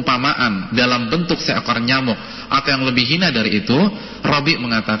memberikan perumpamaan dalam bentuk seekor nyamuk atau yang lebih hina dari itu. Rabi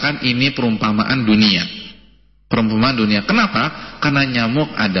mengatakan ini perumpamaan dunia. Perumpamaan dunia. Kenapa? Karena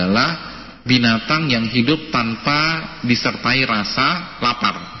nyamuk adalah binatang yang hidup tanpa disertai rasa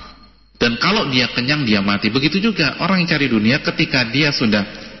lapar. Dan kalau dia kenyang, dia mati. Begitu juga orang yang cari dunia, ketika dia sudah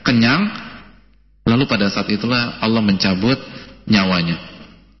kenyang, lalu pada saat itulah Allah mencabut nyawanya.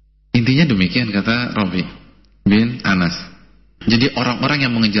 Intinya demikian kata Rabi. bin Anas. Jadi orang-orang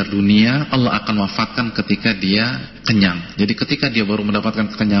yang mengejar dunia, Allah akan wafatkan ketika dia kenyang. Jadi ketika dia baru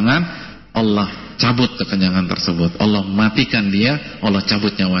mendapatkan kekenyangan, Allah cabut kekenyangan tersebut. Allah matikan dia, Allah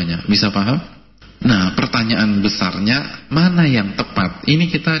cabut nyawanya. Bisa paham? Nah, pertanyaan besarnya, mana yang tepat? Ini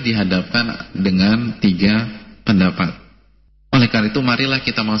kita dihadapkan dengan 3 pendapat. Oleh karena itu, marilah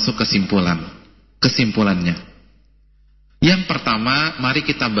kita masuk kesimpulannya. Yang pertama, mari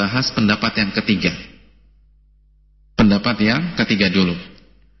kita bahas pendapat yang ketiga. Pendapat yang ketiga dulu.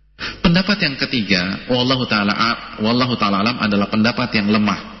 Pendapat yang ketiga, wallahu ta'ala alam, adalah pendapat yang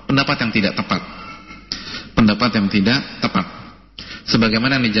lemah, pendapat yang tidak tepat. Pendapat yang tidak tepat.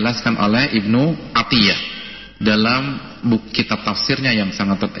 Sebagaimana yang dijelaskan oleh Ibnu Atiyah dalam buku kitab tafsirnya yang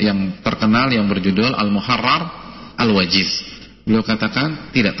terkenal yang berjudul Al-Muharrar Al-Wajiz. Beliau katakan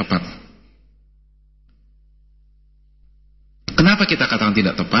tidak tepat. Kenapa kita katakan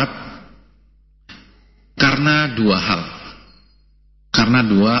tidak tepat? Karena 2 hal. Karena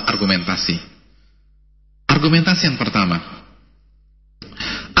 2 argumentasi. Argumentasi yang pertama,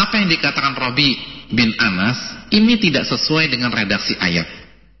 apa yang dikatakan Rabi bin Anas ini tidak sesuai dengan redaksi ayat.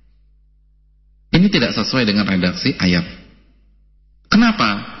 Ini tidak sesuai dengan redaksi ayat.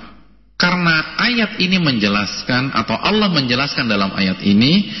 Kenapa? Karena ayat ini menjelaskan, atau Allah menjelaskan dalam ayat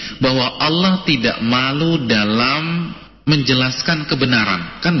ini, bahwa Allah tidak malu dalam menjelaskan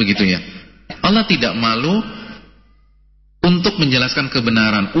kebenaran. Kan begitu ya? Allah tidak malu untuk menjelaskan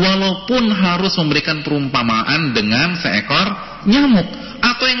kebenaran, walaupun harus memberikan perumpamaan dengan seekor nyamuk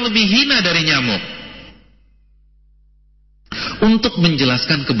atau yang lebih hina dari nyamuk untuk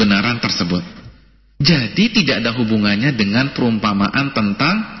menjelaskan kebenaran tersebut. Jadi tidak ada hubungannya dengan perumpamaan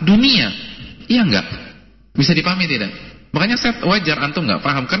tentang dunia. Iya enggak? Bisa dipahami tidak? Makanya wajar antum enggak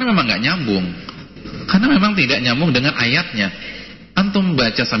paham, karena memang enggak nyambung. Karena memang tidak nyambung dengan ayatnya. Antum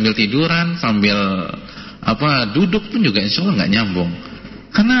baca sambil tiduran, sambil duduk pun juga insya Allah nggak nyambung,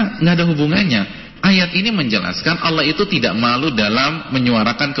 karena nggak ada hubungannya. Ayat ini menjelaskan Allah itu tidak malu dalam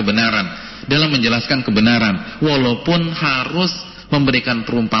menyuarakan kebenaran, dalam menjelaskan kebenaran, walaupun harus memberikan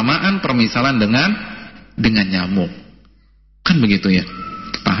perumpamaan, permisalan dengan nyamuk. Kan begitu ya?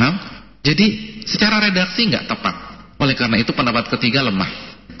 Paham? Jadi secara redaksi nggak tepat. Oleh karena itu pendapat ketiga lemah.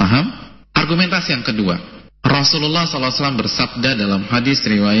 Paham? Argumentasi yang kedua, Rasulullah SAW bersabda dalam hadis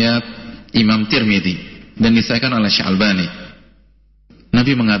riwayat Imam Tirmidzi dan disahihkan oleh Syekh Albani.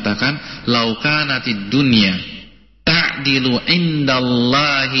 Nabi mengatakan, "Lau kanatid dunya ta'dilu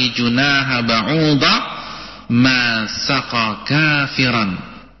indallahi junaha ba'udha ma saqa kafiran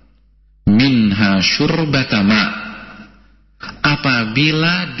minha syurbata ma."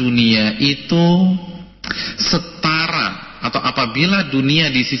 Apabila dunia itu setara, atau apabila dunia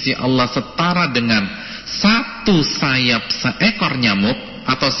di sisi Allah setara dengan satu sayap seekor nyamuk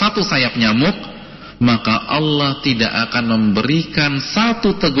atau satu sayap nyamuk, maka Allah tidak akan memberikan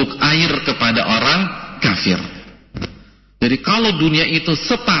satu teguk air kepada orang kafir. Jadi kalau dunia itu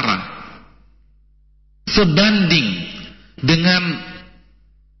setara, sebanding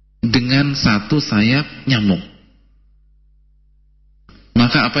dengan satu sayap nyamuk,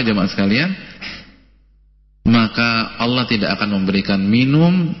 maka apa jemaah sekalian? Maka Allah tidak akan memberikan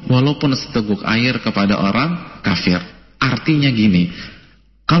minum walaupun seteguk air kepada orang kafir. Artinya gini,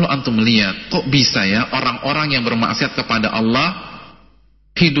 kalau antum melihat, kok bisa ya orang-orang yang bermaksiat kepada Allah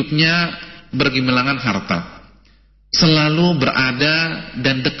hidupnya bergemilangan harta, selalu berada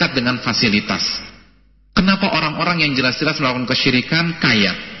dan dekat dengan fasilitas. Kenapa orang-orang yang jelas-jelas melakukan kesyirikan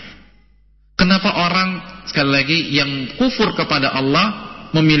kaya? Kenapa orang, sekali lagi, yang kufur kepada Allah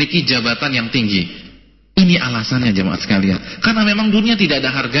memiliki jabatan yang tinggi? Ini alasannya jemaah sekalian. Karena memang dunia tidak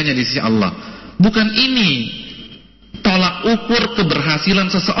ada harganya di sisi Allah. Bukan ini tolak ukur keberhasilan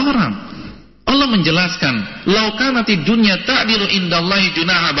seseorang. Allah menjelaskan, "Lau kanatid dunya ta'dilu indallahi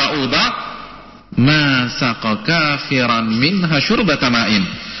junaha ba'udha ma saqa kafiran minha syurbata ma'in."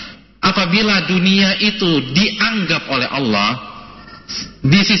 Apabila dunia itu dianggap oleh Allah,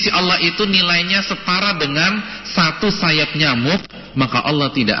 di sisi Allah itu nilainya setara dengan satu sayap nyamuk, maka Allah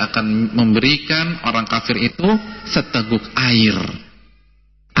tidak akan memberikan orang kafir itu seteguk air.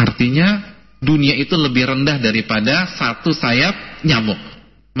 Artinya dunia itu lebih rendah daripada satu sayap nyamuk.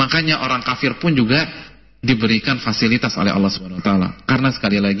 Makanya orang kafir pun juga diberikan fasilitas oleh Allah Subhanahu wa taala. Karena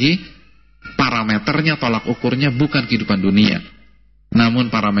sekali lagi parameternya, tolak ukurnya bukan kehidupan dunia, namun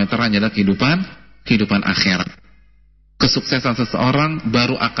parameternya adalah kehidupan akhirat. Kesuksesan seseorang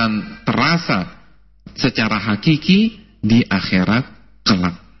baru akan terasa secara hakiki di akhirat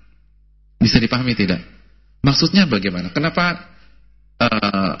kelak. Bisa dipahami tidak? Maksudnya bagaimana? Kenapa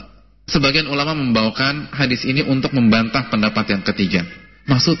sebagian ulama membawakan hadis ini untuk membantah pendapat yang ketiga?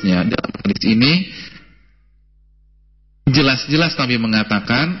 Maksudnya dalam hadis ini jelas-jelas Nabi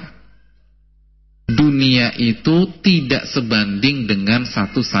mengatakan dunia itu tidak sebanding dengan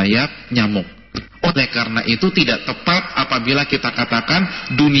satu sayap nyamuk. Oleh karena itu tidak tepat apabila kita katakan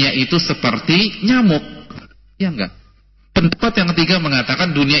dunia itu seperti nyamuk. Ya enggak? Pendapat yang ketiga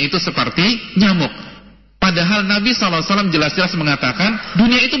mengatakan dunia itu seperti nyamuk. Padahal Nabi SAW jelas-jelas mengatakan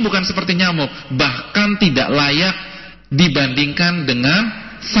dunia itu bukan seperti nyamuk. Bahkan tidak layak dibandingkan dengan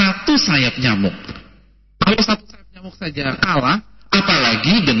satu sayap nyamuk. Kalau satu sayap nyamuk saja kalah,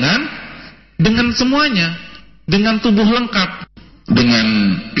 apalagi dengan semuanya, dengan tubuh lengkap, dengan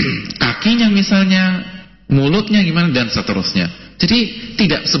kakinya misalnya, mulutnya gimana dan seterusnya. Jadi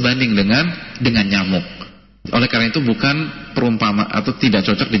tidak sebanding dengan nyamuk. Oleh karena itu bukan perumpamaan atau tidak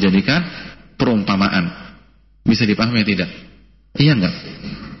cocok dijadikan perumpamaan. Bisa dipahami tidak? Iya enggak?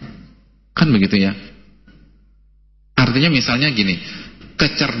 Kan begitu ya. Artinya misalnya gini,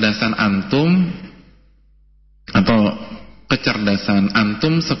 kecerdasan antum atau kecerdasan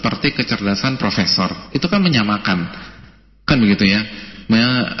antum seperti kecerdasan profesor, itu kan menyamakan, kan begitu ya,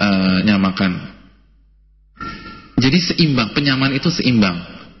 menyamakan. Jadi seimbang, penyamaan itu seimbang.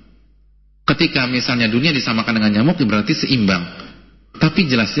 Ketika misalnya dunia disamakan dengan nyamuk, berarti seimbang. Tapi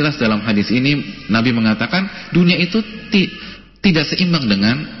jelas-jelas dalam hadis ini Nabi mengatakan dunia itu tidak seimbang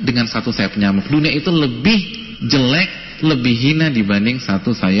dengan satu sayap nyamuk. Dunia itu lebih jelek, lebih hina dibanding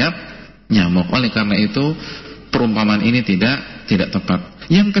satu sayap nyamuk. Oleh karena itu perumpamaan ini tidak tepat.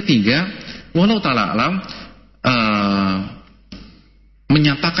 Yang ketiga, walau ta'ala alam,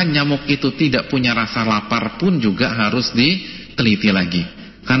 menyatakan nyamuk itu tidak punya rasa lapar pun juga harus diteliti lagi,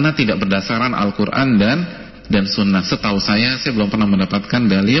 karena tidak berdasarkan Al-Quran dan Sunnah. Setahu saya belum pernah mendapatkan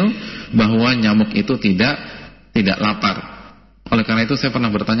dalil bahwa nyamuk itu tidak lapar. Oleh karena itu saya pernah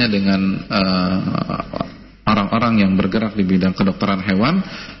bertanya dengan orang-orang yang bergerak di bidang kedokteran hewan.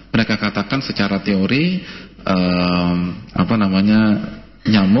 Mereka katakan secara teori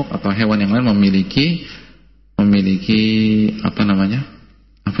nyamuk atau hewan yang lain memiliki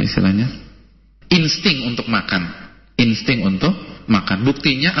insting untuk makan.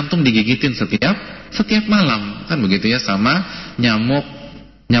 Buktinya antum digigitin setiap malam, kan begitu ya, sama nyamuk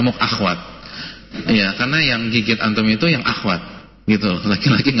akhwat. Iya, karena yang gigit antum itu yang akhwat, gitu.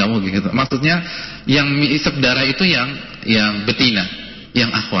 Laki-laki nggak mau gigit. Maksudnya yang isep darah itu yang betina,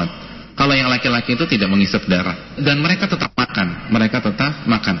 yang akhwat. Kalau yang laki-laki itu tidak mengisap darah, dan mereka tetap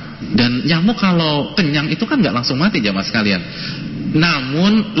makan. Dan nyamuk kalau kenyang itu kan nggak langsung mati jamaah sekalian,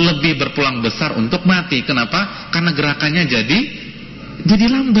 namun lebih berpeluang besar untuk mati. Kenapa? Karena gerakannya jadi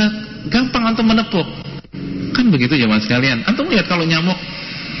lambat, gampang antum menepuk. Kan begitu jamaah sekalian. Antum lihat kalau nyamuk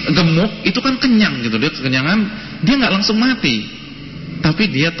gemuk itu kan kenyang gitu, dia kekenyangan, dia nggak langsung mati, tapi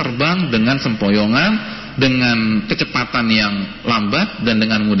dia terbang dengan sempoyongan, dengan kecepatan yang lambat, dan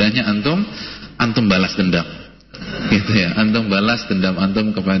dengan mudahnya antum balas dendam, gitu ya. Antum balas dendam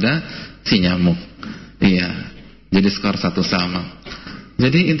antum kepada si nyamuk. Iya. Jadi skor 1-1.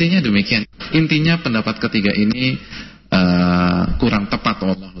 Jadi intinya demikian. Intinya pendapat ketiga ini kurang tepat,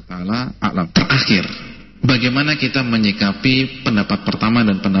 wallahu taala a'lam. Terakhir, bagaimana kita menyikapi pendapat pertama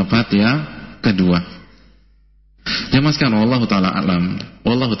dan pendapat yang kedua? Jamaah sekalian, wallahu taala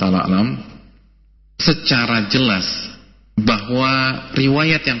a'lam. Secara jelas bahwa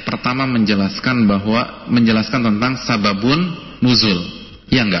riwayat yang pertama menjelaskan tentang sababun nuzul,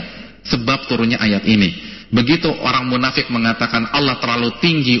 ya enggak? Sebab turunnya ayat ini. Begitu orang munafik mengatakan Allah terlalu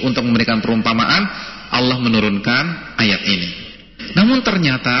tinggi untuk memberikan perumpamaan, Allah menurunkan ayat ini. Namun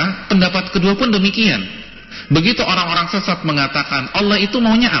ternyata pendapat kedua pun demikian. Begitu orang-orang sesat mengatakan Allah itu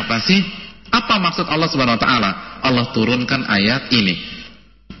maunya apa sih? Apa maksud Allah Subhanahu wa taala? Allah turunkan ayat ini.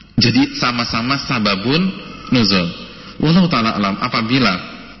 Jadi sama-sama sababun nuzul. Wallahu ta'ala alam, apabila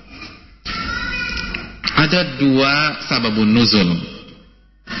ada dua sababun nuzul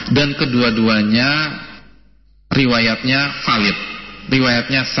dan kedua-duanya riwayatnya valid,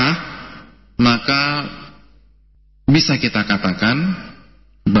 riwayatnya sah, maka bisa kita katakan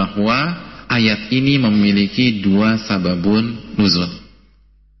bahwa ayat ini memiliki dua sababun nuzul.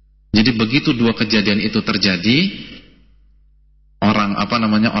 Jadi begitu dua kejadian itu terjadi,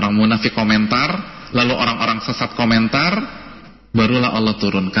 orang munafik komentar, lalu orang-orang sesat komentar, barulah Allah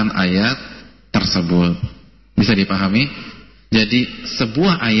turunkan ayat tersebut. Bisa dipahami? Jadi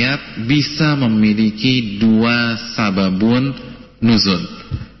sebuah ayat bisa memiliki dua sababun nuzul.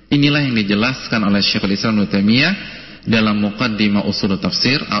 Inilah yang dijelaskan oleh Syekhul Islam Ibnu Taimiyah dalam Muqaddimah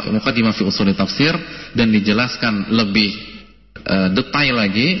fi Ushul Tafsir, dan dijelaskan lebih detail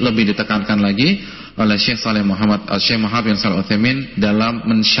lagi, lebih ditekankan lagi oleh Syekh Muhammad bin Shalih Al-Utsaimin dalam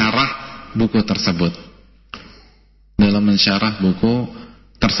mensyarah buku tersebut.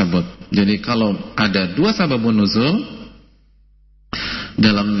 Jadi kalau ada dua sababun nuzul,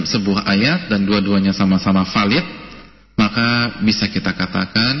 dalam sebuah ayat dan dua-duanya sama-sama valid, maka bisa kita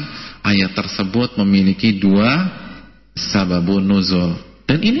katakan ayat tersebut memiliki dua sababun nuzul.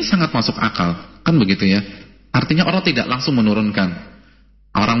 Dan ini sangat masuk akal, kan begitu ya? Artinya Allah tidak langsung menurunkan.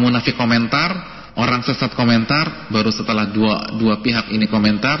 Orang munafik komentar, orang sesat komentar, baru setelah dua pihak ini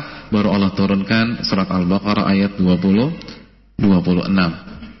komentar, baru Allah turunkan surat Al-Baqarah ayat 20-26.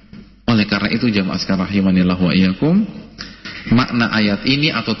 Oleh karena itu jamaah sekalian rahimanillah wa iyyakum, makna ayat ini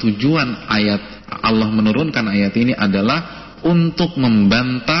atau tujuan ayat Allah menurunkan ayat ini adalah untuk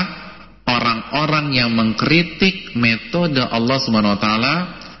membantah orang-orang yang mengkritik metode Allah Subhanahu wa taala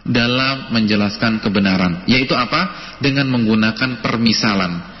dalam menjelaskan kebenaran. Yaitu apa? Dengan menggunakan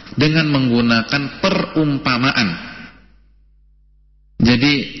permisalan, dengan menggunakan perumpamaan.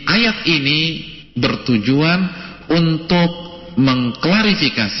 Jadi ayat ini bertujuan untuk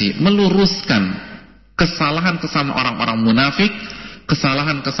mengklarifikasi, meluruskan kesalahan-kesalahan orang-orang munafik,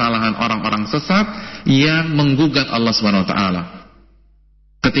 kesalahan-kesalahan orang-orang sesat yang menggugat Allah Subhanahu wa taala.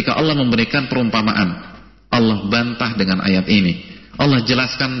 Ketika Allah memberikan perumpamaan, Allah bantah dengan ayat ini. Allah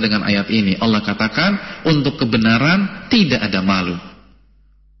jelaskan dengan ayat ini. Allah katakan untuk kebenaran tidak ada malu.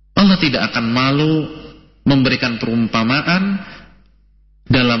 Allah tidak akan malu memberikan perumpamaan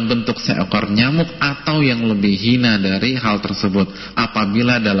dalam bentuk seekor nyamuk atau yang lebih hina dari hal tersebut,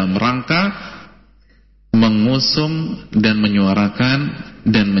 apabila dalam rangka mengusung dan menyuarakan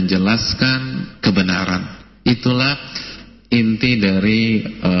dan menjelaskan kebenaran. Itulah inti dari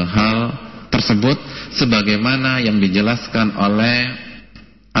hal tersebut, sebagaimana yang dijelaskan oleh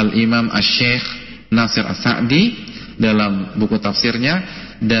Al-Imam Asy-Syaikh Nasir As-Sa'di dalam buku tafsirnya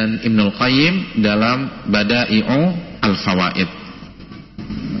dan Ibnul Qayyim dalam Bada'i'u Al-Fawaid.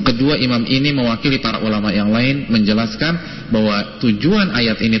 Kedua imam ini mewakili para ulama yang lain menjelaskan bahwa tujuan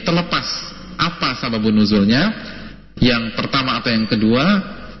ayat ini terlepas apa sababun nuzulnya, yang pertama atau yang kedua,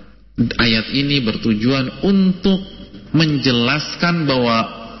 ayat ini bertujuan untuk menjelaskan bahwa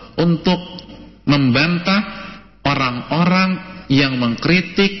untuk membantah orang-orang yang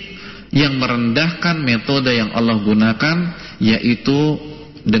mengkritik, yang merendahkan metode yang Allah gunakan, yaitu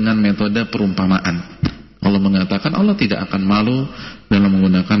dengan metode perumpamaan. Allah mengatakan Allah tidak akan malu dalam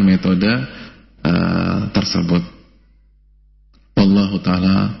menggunakan metode tersebut. Wallahu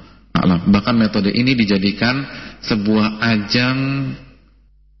ta'ala a'lam. Bahkan metode ini dijadikan sebuah ajang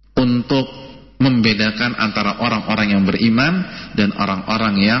untuk membedakan antara orang-orang yang beriman dan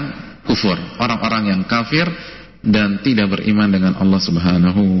orang-orang yang kufur, orang-orang yang kafir dan tidak beriman dengan Allah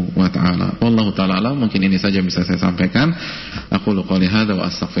Subhanahu wa taala. Wallahu taala alam. Mungkin ini saja bisa saya sampaikan. Aku qouli hadza wa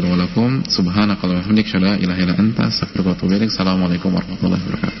astaghfiru lakum. Subhanakallahumma wa bihamdika, la ilaha illa anta, astaghfiruka wa atubu ilaik. Assalamualaikum warahmatullahi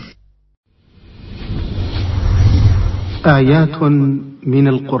wabarakatuh. Ayatun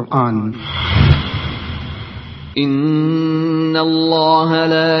minal Qur'an. إن الله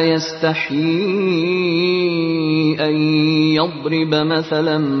لا يستحيي أن يضرب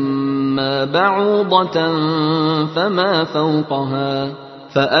مثلا ما بعوضة فما فوقها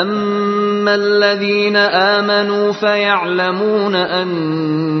فأما الذين آمنوا فيعلمون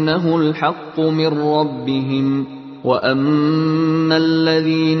أنه الحق من ربهم وأما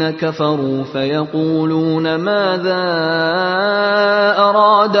الذين كفروا فيقولون ماذا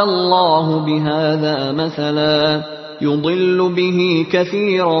أراد الله بهذا مثلا يضل به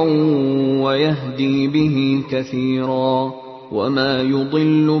كثيرا ويهدي به كثيرا وما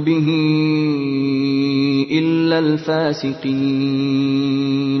يضل به إلا الفاسقين.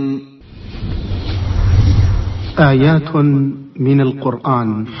 آيات من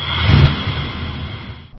القرآن.